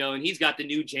 and he's got the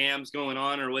new jams going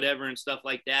on or whatever and stuff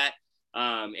like that.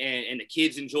 And the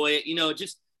kids enjoy it,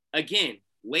 just, again,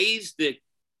 ways to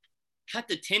cut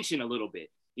the tension a little bit,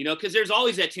 because there's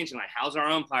always that tension, like, how's our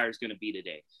umpires going to be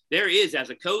today? There is, as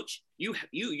a coach,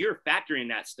 you're factoring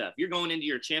that stuff. You're going into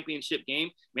your championship game,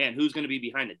 man, who's going to be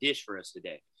behind the dish for us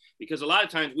today? Because a lot of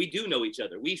times we do know each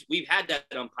other. We've had that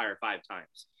umpire 5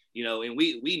 times, and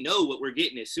we know what we're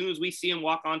getting as soon as we see him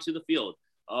walk onto the field.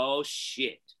 Oh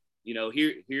shit.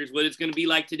 Here's what it's going to be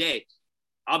like today.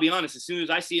 I'll be honest, as soon as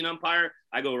I see an umpire,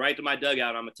 I go right to my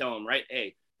dugout. I'm going to tell him, right,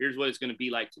 hey, here's what it's going to be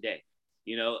like today.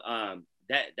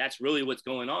 That's really what's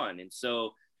going on. And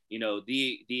so,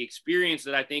 the experience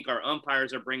that I think our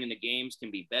umpires are bringing to games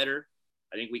can be better.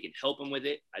 I think we can help them with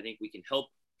it. I think we can help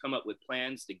come up with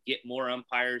plans to get more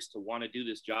umpires to want to do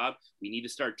this job. We need to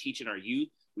start teaching our youth.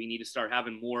 We need to start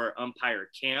having more umpire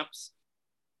camps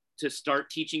to start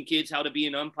teaching kids how to be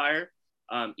an umpire.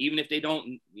 Even if they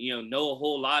don't, know a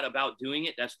whole lot about doing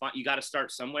it, that's fine. You got to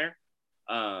start somewhere.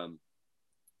 And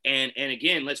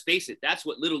again, let's face it, that's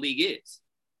what Little League is.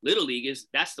 Little League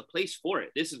that's the place for it.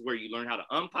 This is where you learn how to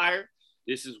umpire.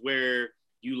 This is where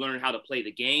you learn how to play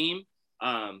the game.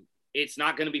 It's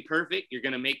not going to be perfect. You're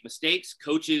going to make mistakes.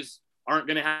 Coaches aren't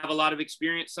going to have a lot of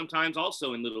experience sometimes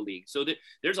also in Little League. So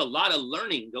there's a lot of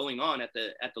learning going on at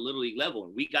the Little League level.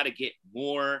 And we got to get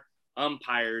more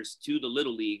umpires to the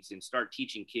Little Leagues and start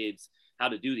teaching kids how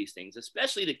to do these things,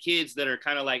 especially the kids that are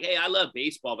kind of like, hey, I love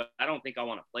baseball, but I don't think I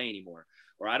want to play anymore.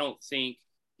 Or I don't think,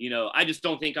 I just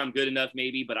don't think I'm good enough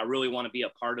maybe, but I really want to be a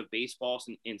part of baseball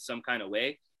in some kind of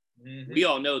way. Mm-hmm. We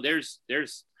all know there's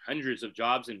hundreds of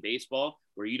jobs in baseball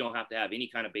where you don't have to have any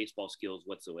kind of baseball skills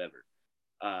whatsoever.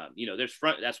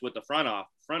 That's what the front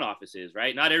office is,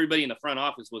 right? Not everybody in the front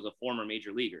office was a former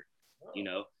major leaguer.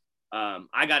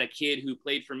 I got a kid who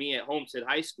played for me at Homestead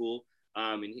High School,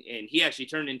 and he actually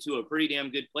turned into a pretty damn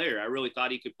good player. I really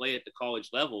thought he could play at the college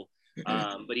level,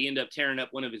 but he ended up tearing up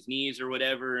one of his knees or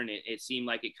whatever, and it seemed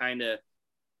like it kind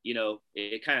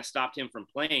of stopped him from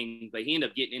playing. But he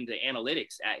ended up getting into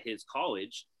analytics at his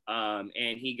college, and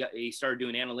he started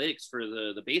doing analytics for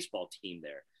the baseball team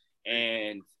there.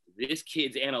 And this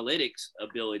kid's analytics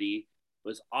ability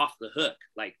was off the hook.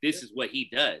 Like, this is what he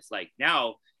does. Like,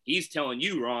 now he's telling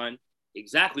you, Ron,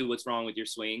 exactly what's wrong with your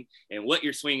swing and what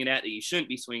you're swinging at that you shouldn't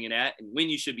be swinging at and when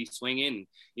you should be swinging.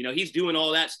 And, he's doing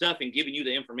all that stuff and giving you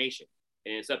the information,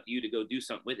 and it's up to you to go do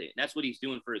something with it. And that's what he's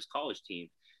doing for his college team.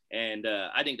 And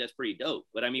I think that's pretty dope.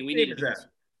 But I mean, we need to.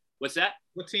 What's that?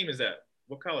 What team is that?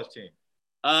 What college team?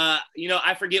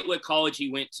 I forget what college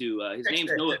he went to. His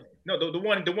name's Noah. No, the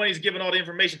one he's giving all the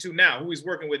information to now, who he's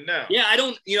working with now. Yeah, I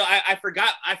don't. I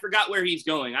forgot where he's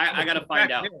going. I gotta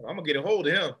find out. I'm gonna get a hold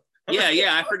of him.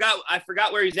 Yeah. I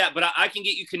forgot where he's at, but I can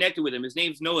get you connected with him. His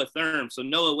name's Noah Thurm. So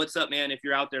Noah, what's up, man? If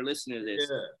you're out there listening to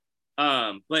this.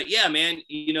 Yeah. But yeah, man.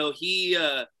 He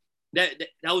that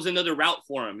was another route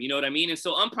for him. You know what I mean? And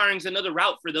so umpiring's another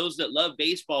route for those that love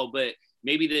baseball, but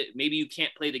maybe you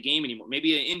can't play the game anymore.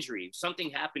 Maybe an injury, something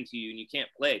happened to you and you can't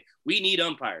play. We need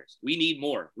umpires. We need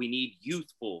more. We need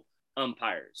youthful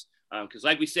umpires. Because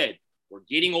like we said, we're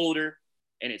getting older,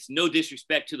 and it's no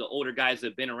disrespect to the older guys that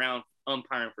have been around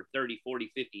umpiring for 30,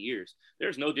 40, 50 years.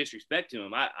 There's no disrespect to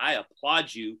them. I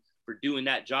applaud you for doing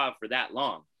that job for that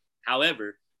long.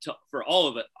 However, for all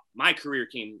of it, my career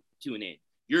came to an end.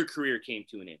 Your career came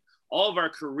to an end. All of our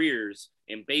careers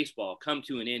in baseball come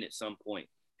to an end at some point.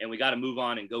 And we got to move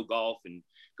on and go golf and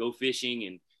go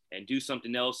fishing and do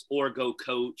something else, or go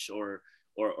coach or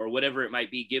whatever it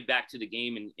might be, give back to the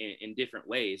game in different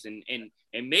ways. And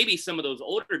maybe some of those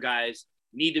older guys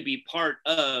need to be part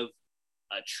of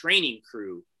a training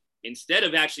crew instead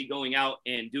of actually going out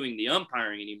and doing the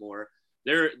umpiring anymore.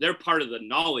 They're part of the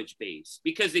knowledge base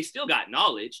because they still got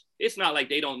knowledge. It's not like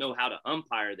they don't know how to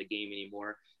umpire the game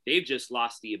anymore. They've just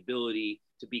lost the ability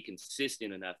to be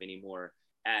consistent enough anymore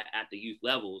at the youth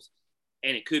levels.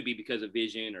 And it could be because of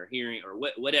vision or hearing or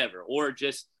whatever, or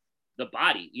just the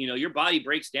body. Your body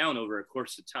breaks down over a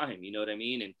course of time. You know what I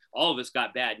mean? And all of us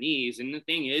got bad knees. And the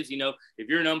thing is, if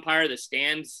you're an umpire that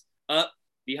stands up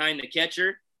behind the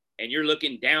catcher and you're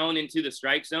looking down into the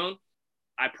strike zone,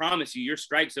 I promise you, your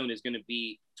strike zone is going to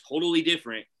be totally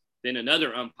different than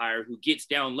another umpire who gets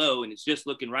down low and is just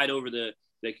looking right over the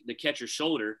catcher's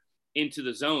shoulder into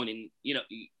the zone. And,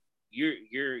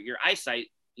 your eyesight,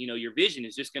 your vision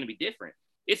is just going to be different.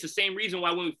 It's the same reason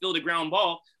why when we field a ground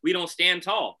ball, we don't stand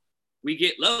tall. We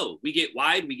get low, we get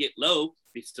wide, we get low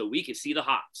so we can see the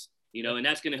hops, and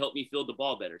that's going to help me field the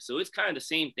ball better. So it's kind of the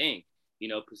same thing,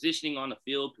 positioning on the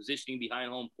field, positioning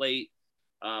behind home plate,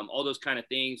 all those kind of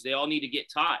things. They all need to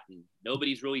get taught, and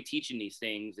nobody's really teaching these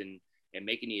things and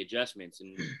making the adjustments.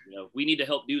 And, we need to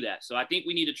help do that. So I think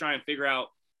we need to try and figure out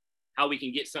how we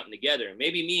can get something together. And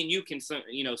maybe me and you can,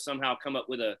 somehow come up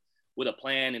with a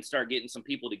plan and start getting some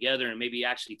people together and maybe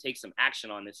actually take some action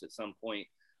on this at some point.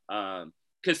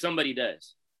 Because somebody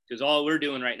does. Because all we're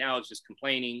doing right now is just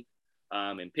complaining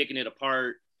and picking it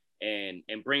apart and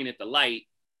bringing it to light,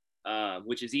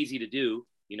 which is easy to do.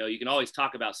 You can always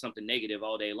talk about something negative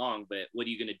all day long, but what are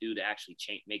you going to do to actually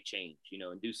make change,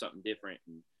 and do something different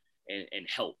and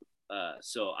help?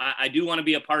 So I do want to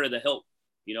be a part of the help.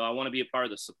 I want to be a part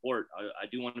of the support. I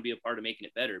do want to be a part of making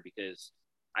it better, because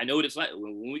I know what it's like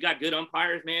when we got good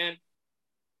umpires, man.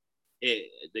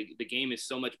 The game is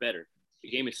so much better. The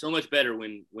game is so much better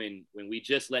when we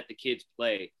just let the kids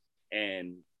play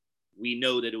and we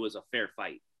know that it was a fair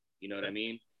fight. You know what I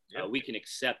mean? Yeah. We can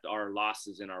accept our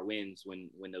losses and our wins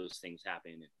when those things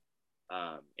happen,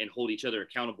 and hold each other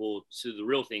accountable to the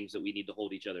real things that we need to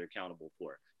hold each other accountable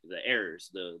for: the errors,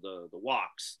 the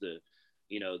walks, the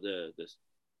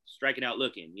striking out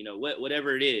looking,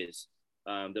 whatever it is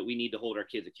that we need to hold our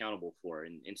kids accountable for.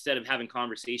 And instead of having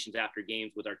conversations after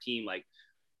games with our team, like,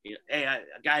 hey,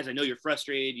 guys, I know you're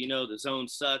frustrated. The zone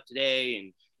sucked today,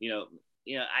 and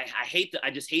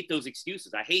I just hate those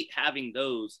excuses. I hate having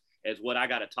those as what I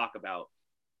got to talk about,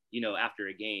 after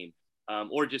a game,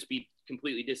 or just be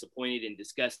completely disappointed and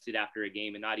disgusted after a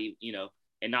game and not even,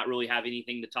 and not really have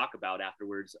anything to talk about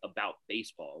afterwards about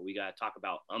baseball. We got to talk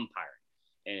about umpiring,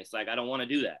 and it's like, I don't want to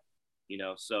do that,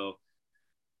 So,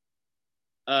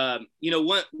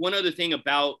 one other thing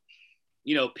about,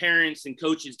 parents and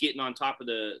coaches getting on top of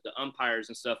the umpires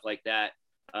and stuff like that.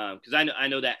 Cause I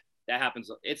know that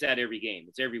happens. It's at every game.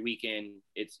 It's every weekend.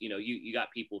 It's, you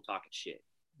got people talking shit.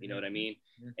 You know what I mean?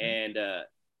 Mm-hmm. And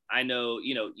I know,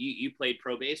 you played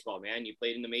pro baseball, man. You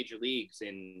played in the major leagues,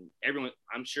 and everyone,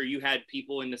 I'm sure you had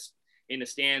people in the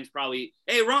stands probably,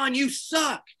 hey, Ron, you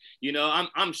suck.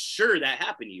 I'm sure that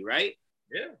happened to you, right?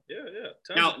 Yeah.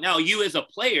 Now you as a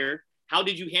player, how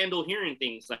did you handle hearing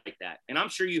things like that? And I'm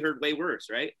sure you heard way worse,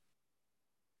 right?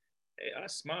 Hey, I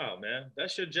smile, man.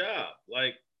 That's your job.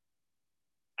 Like,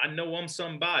 I know I'm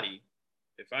somebody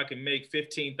if I can make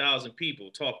 15,000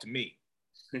 people talk to me.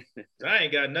 I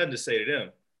ain't got nothing to say to them.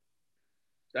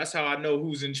 That's how I know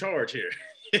who's in charge here.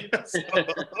 So,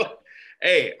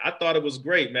 Hey, I thought it was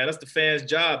great, man. That's the fans'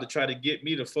 job to try to get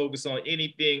me to focus on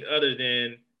anything other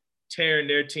than tearing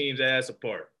their team's ass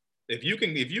apart. If you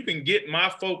can get my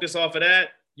focus off of that,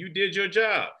 you did your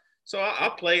job. So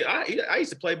I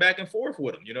used to play back and forth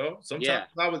with them, you know.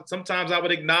 Sometimes I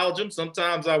would acknowledge them,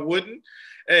 sometimes I wouldn't.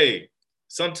 Hey,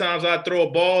 sometimes I'd throw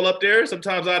a ball up there,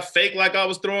 sometimes I'd fake like I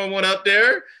was throwing one up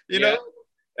there, you know.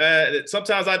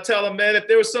 Sometimes I'd tell them, man, if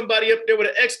there was somebody up there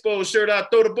with an Expo shirt, I'd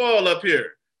throw the ball up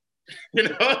here. You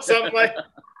know, something like.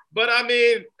 But I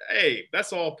mean, hey,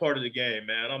 that's all part of the game,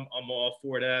 man. I'm all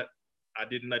for that. I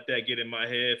didn't let that get in my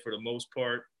head for the most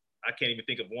part. I can't even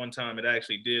think of one time it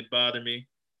actually did bother me.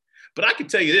 But I can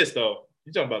tell you this, though.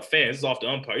 You're talking about fans. This is off the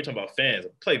umpire. You're talking about fans. I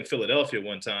played in Philadelphia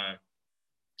one time.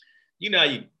 You know how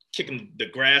you kicking the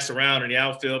grass around in the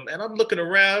outfield? Man, I'm looking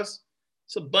around.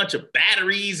 It's a bunch of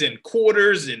batteries and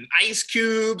quarters and ice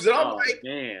cubes. And I'm like,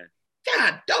 man,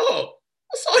 God, dog.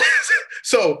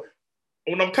 So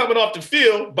when I'm coming off the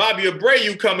field, Bobby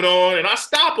Abreu coming on, and I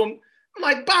stop him. I'm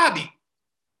like, Bobby,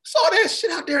 saw that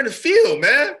shit out there in the field,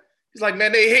 man. He's like,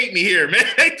 man, they hate me here, man.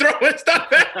 They throwing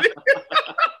stuff at me.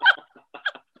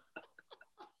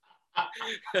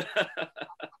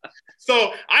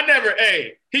 So I never,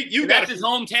 that's his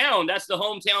hometown. That's the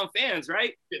hometown fans,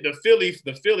 right? The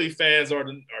Philly fans are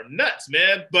nuts,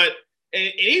 man. But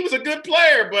and he was a good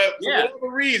player, but for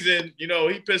whatever reason, you know,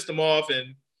 he pissed them off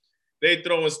and they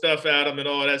throwing stuff at him and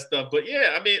all that stuff. But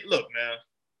yeah, I mean, look, man.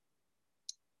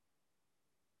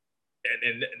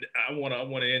 And I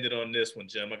want to end it on this one,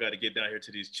 Jim. I got to get down here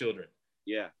to these children.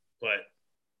 Yeah. But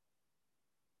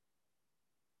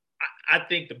I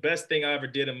think the best thing I ever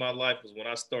did in my life was when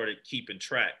I started keeping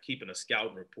a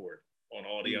scouting report on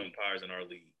all the umpires in our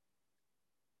league.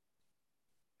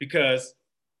 Because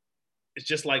it's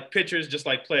just like pitchers, just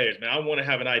like players, man. I want to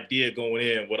have an idea going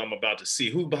in what I'm about to see.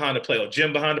 Who behind the plate? Oh,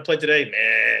 Jim behind the plate today?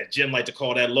 Man, Jim like to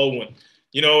call that low one.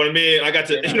 You know what I mean? I got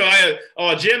to,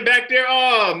 Jim back there.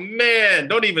 Oh, man,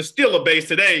 don't even steal a base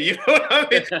today. You know what I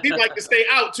mean? He like to stay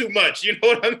out too much. You know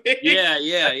what I mean?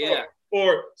 Yeah.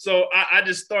 So I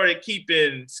just started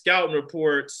keeping scouting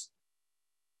reports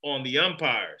on the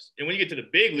umpires. And when you get to the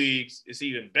big leagues, it's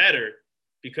even better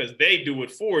because they do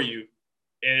it for you.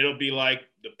 And it'll be like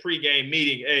the pregame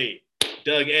meeting. Hey,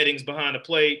 Doug Eddings behind the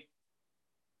plate.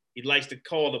 He likes to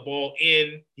call the ball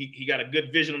in. He got a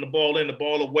good vision on the ball in, the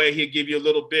ball away. He'll give you a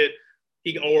little bit.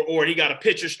 Or he got a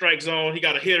pitcher strike zone. He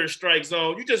got a hitter strike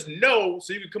zone. You just know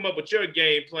so you can come up with your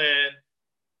game plan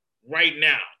right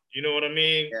now. You know what I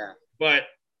mean? Yeah. But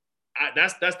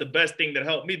that's the best thing that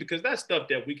helped me because that's stuff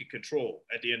that we can control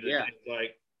at the end of the day.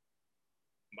 Like,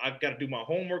 I've got to do my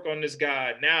homework on this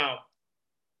guy. Now,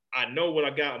 I know what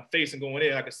I'm facing going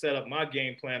in. I can set up my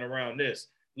game plan around this.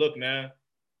 Look, man,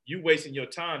 you wasting your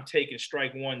time taking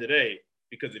strike one today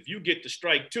because if you get to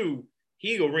strike two,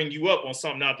 he'll ring you up on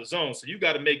something out the zone. So you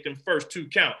got to make them first two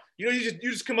count. You know, you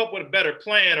just come up with a better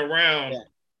plan around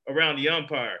the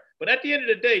umpire. But at the end of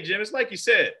the day, Jim, it's like you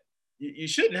said, you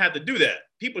shouldn't have to do that.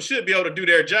 People should be able to do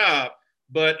their job.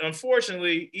 But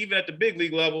unfortunately, even at the big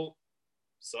league level,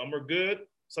 some are good,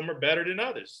 some are better than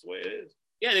others. That's the way it is.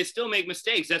 Yeah, they still make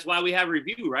mistakes. That's why we have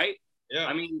review, right? Yeah.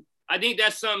 I mean, I think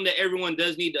that's something that everyone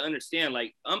does need to understand.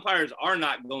 Like, umpires are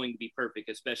not going to be perfect,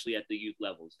 especially at the youth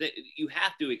levels. You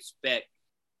have to expect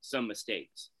some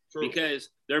mistakes. True. Because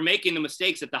they're making the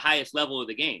mistakes at the highest level of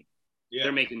the game. Yeah.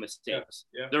 They're making mistakes.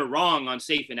 Yeah. They're wrong on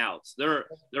safe and outs. They're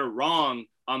wrong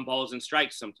on balls and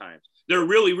strikes sometimes. They're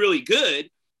really, really good,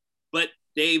 but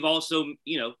they've also,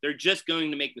 they're just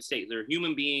going to make mistakes. They're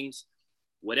human beings.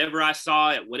 Whatever I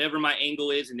saw at whatever my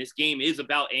angle is, and this game is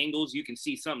about angles, you can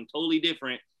see something totally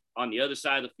different on the other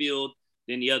side of the field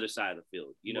than the other side of the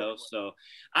field, So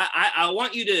I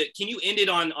want you to, can you end it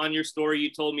on your story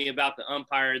you told me about the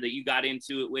umpire that you got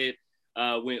into it with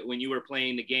when you were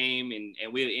playing the game,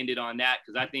 and we'll end it on that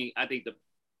because I think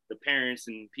the parents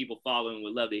and people following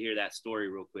would love to hear that story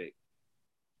real quick.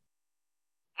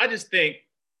 I just think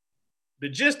the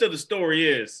gist of the story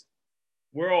is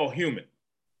we're all human.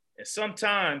 And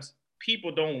sometimes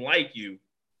people don't like you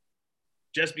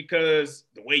just because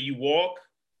the way you walk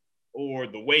or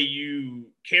the way you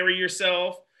carry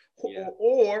yourself. Yeah.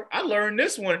 Or I learned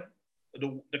this one,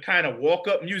 the kind of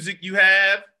walk-up music you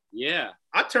have. Yeah.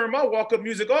 I turned my walk-up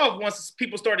music off once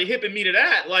people started hipping me to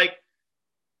that. Like,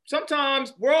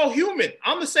 sometimes we're all human.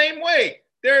 I'm the same way.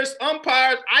 There's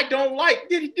umpires I don't like.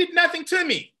 He did nothing to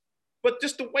me. But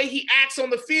just the way he acts on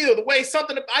the field, the way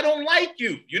I don't like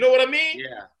you. You know what I mean?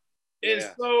 Yeah. And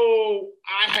so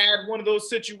I had one of those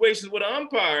situations with an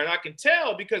umpire, and I can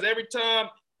tell because every time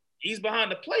he's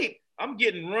behind the plate, I'm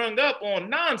getting rung up on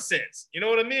nonsense. You know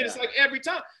what I mean? Yeah. It's like every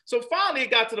time. So finally it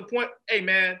got to the point, hey,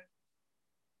 man,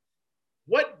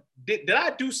 what did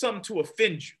I do something to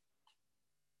offend you?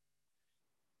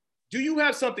 Do you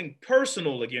have something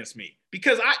personal against me?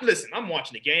 Because I'm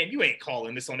watching the game. You ain't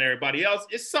calling this on everybody else.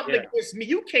 It's something against me.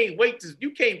 You can't wait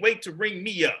to ring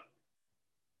me up.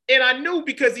 And I knew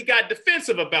because he got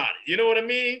defensive about it. You know what I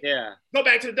mean? Yeah. Go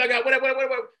back to the dugout, whatever.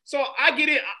 So I get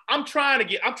it. I'm trying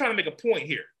to make a point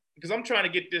here because I'm trying to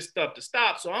get this stuff to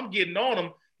stop. So I'm getting on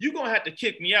him. You're going to have to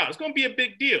kick me out. It's going to be a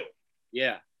big deal.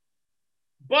 Yeah.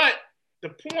 But the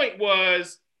point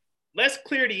was, let's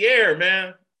clear the air,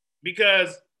 man,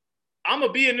 because I'm going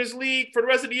to be in this league for the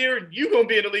rest of the year. You're going to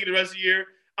be in the league the rest of the year.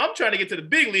 I'm trying to get to the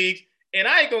big leagues, and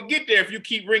I ain't going to get there if you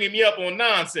keep ringing me up on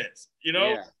nonsense, you know?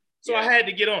 Yeah. So I had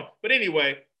to get on. But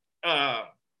anyway. And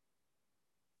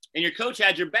your coach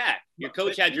had your back. Your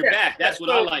coach had your back. That's what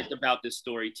I liked about this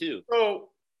story, too. So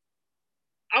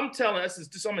I'm telling us,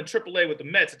 I'm in AAA with the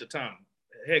Mets at the time.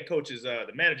 Head coach is, the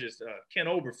manager is Ken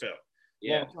Oberfeld,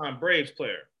 longtime Braves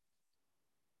player.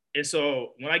 And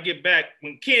so when I get back,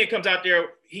 when Ken comes out there,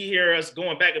 he hears us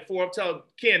going back and forth. I'm telling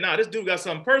Ken, this dude got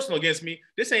something personal against me.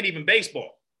 This ain't even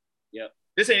baseball. Yep.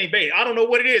 This ain't even baseball. I don't know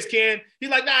what it is, Ken. He's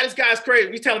like, this guy's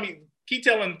crazy. Keep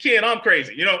telling Ken I'm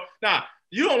crazy. You know,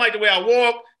 you don't like the way I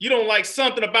walk. You don't like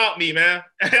something about me, man.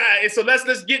 And so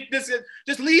let's get this.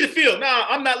 Just leave the field.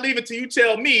 I'm not leaving till you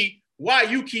tell me why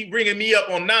you keep bringing me up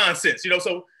on nonsense. You know,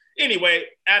 so anyway,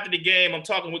 after the game, I'm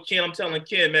talking with Ken. I'm telling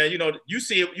Ken, man, you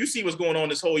see what's going on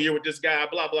this whole year with this guy,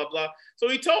 blah, blah, blah. So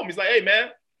he told me, he's like, hey, man,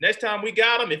 next time we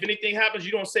got him, if anything happens,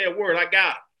 you don't say a word. I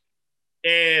got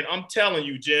him. And I'm telling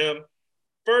you, Jim,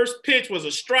 first pitch was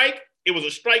a strike. It was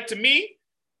a strike to me.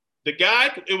 The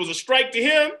guy, it was a strike to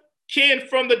him. Ken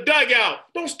from the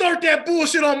dugout, don't start that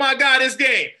bullshit on my guy this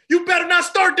game. You better not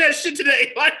start that shit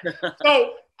today.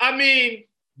 So, I mean,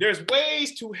 there's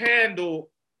ways to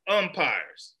handle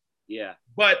umpires. Yeah.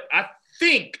 But I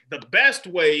think the best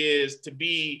way is to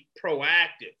be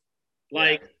proactive.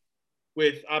 I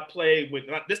played with,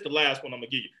 this is the last one I'm going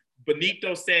to give you,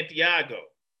 Benito Santiago.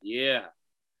 Yeah.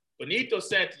 Benito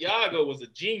Santiago was a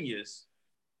genius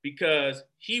because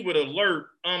he would alert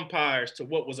umpires to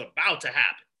what was about to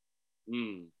happen.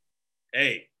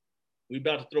 Hey, we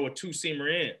about to throw a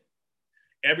two-seamer in.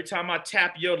 Every time I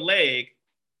tap your leg,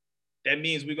 that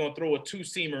means we're going to throw a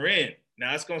two-seamer in.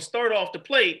 Now, it's going to start off the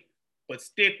plate, but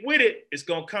stick with it. It's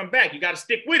going to come back. You got to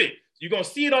stick with it. You're going to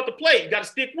see it off the plate. You got to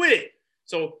stick with it.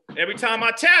 So every time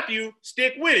I tap you,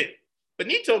 stick with it.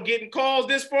 Benito getting calls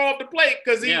this far off the plate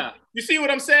because you see what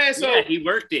I'm saying? So yeah, he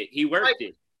worked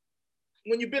it.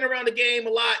 When you've been around the game a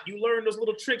lot, you learn those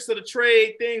little tricks of the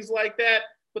trade, things like that.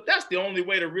 But that's the only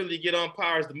way to really get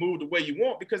umpires to move the way you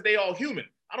want because they all human.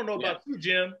 I don't know about you,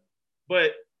 Jim,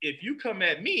 but if you come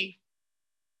at me,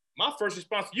 my first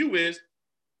response to you is,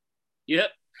 yep,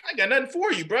 I got nothing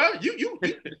for you, bro. You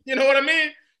know what I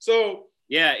mean? So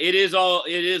yeah, it is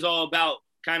all about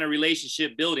kind of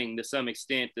relationship building to some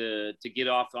extent to get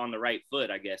off on the right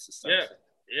foot, I guess.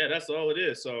 Yeah, that's all it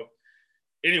is. So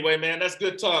anyway, man, that's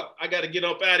good talk. I got to get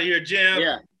up out of here, Jim.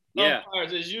 Yeah.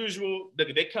 Umpires as usual.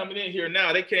 They coming in here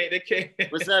now. They can't.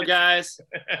 What's up, guys?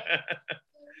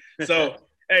 So,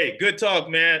 hey, good talk,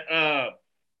 man.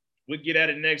 We'll get at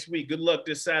it next week. Good luck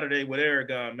this Saturday with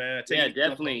Aragon, man.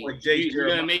 Definitely. You're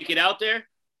going to make it out there?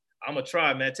 I'm going to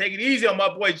try, man. Take it easy on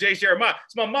my boy, Jay Jeremiah.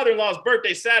 It's my mother-in-law's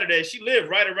birthday Saturday. She lived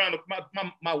right around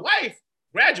my wife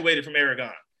graduated from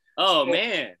Aragon. Oh, so,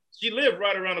 man. She lived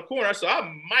right around the corner, so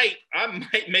I might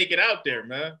make it out there,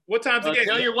 man. What time's the game?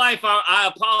 Tell your wife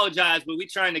I apologize, but we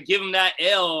trying to give him that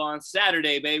L on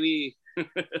Saturday, baby.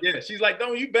 Yeah, she's like,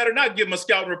 you better not give him a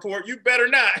scouting report. You better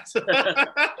not.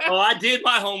 Oh, I did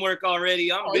my homework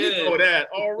already. I'm good. You know that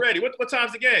already. What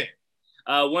time's the game?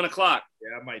 1 o'clock.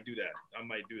 Yeah, I might do that.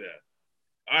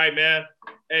 All right, man.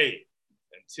 Hey,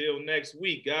 until next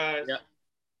week, guys. Yep.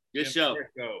 Good show.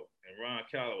 And Ron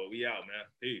Calloway, we out, man.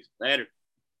 Peace. Later.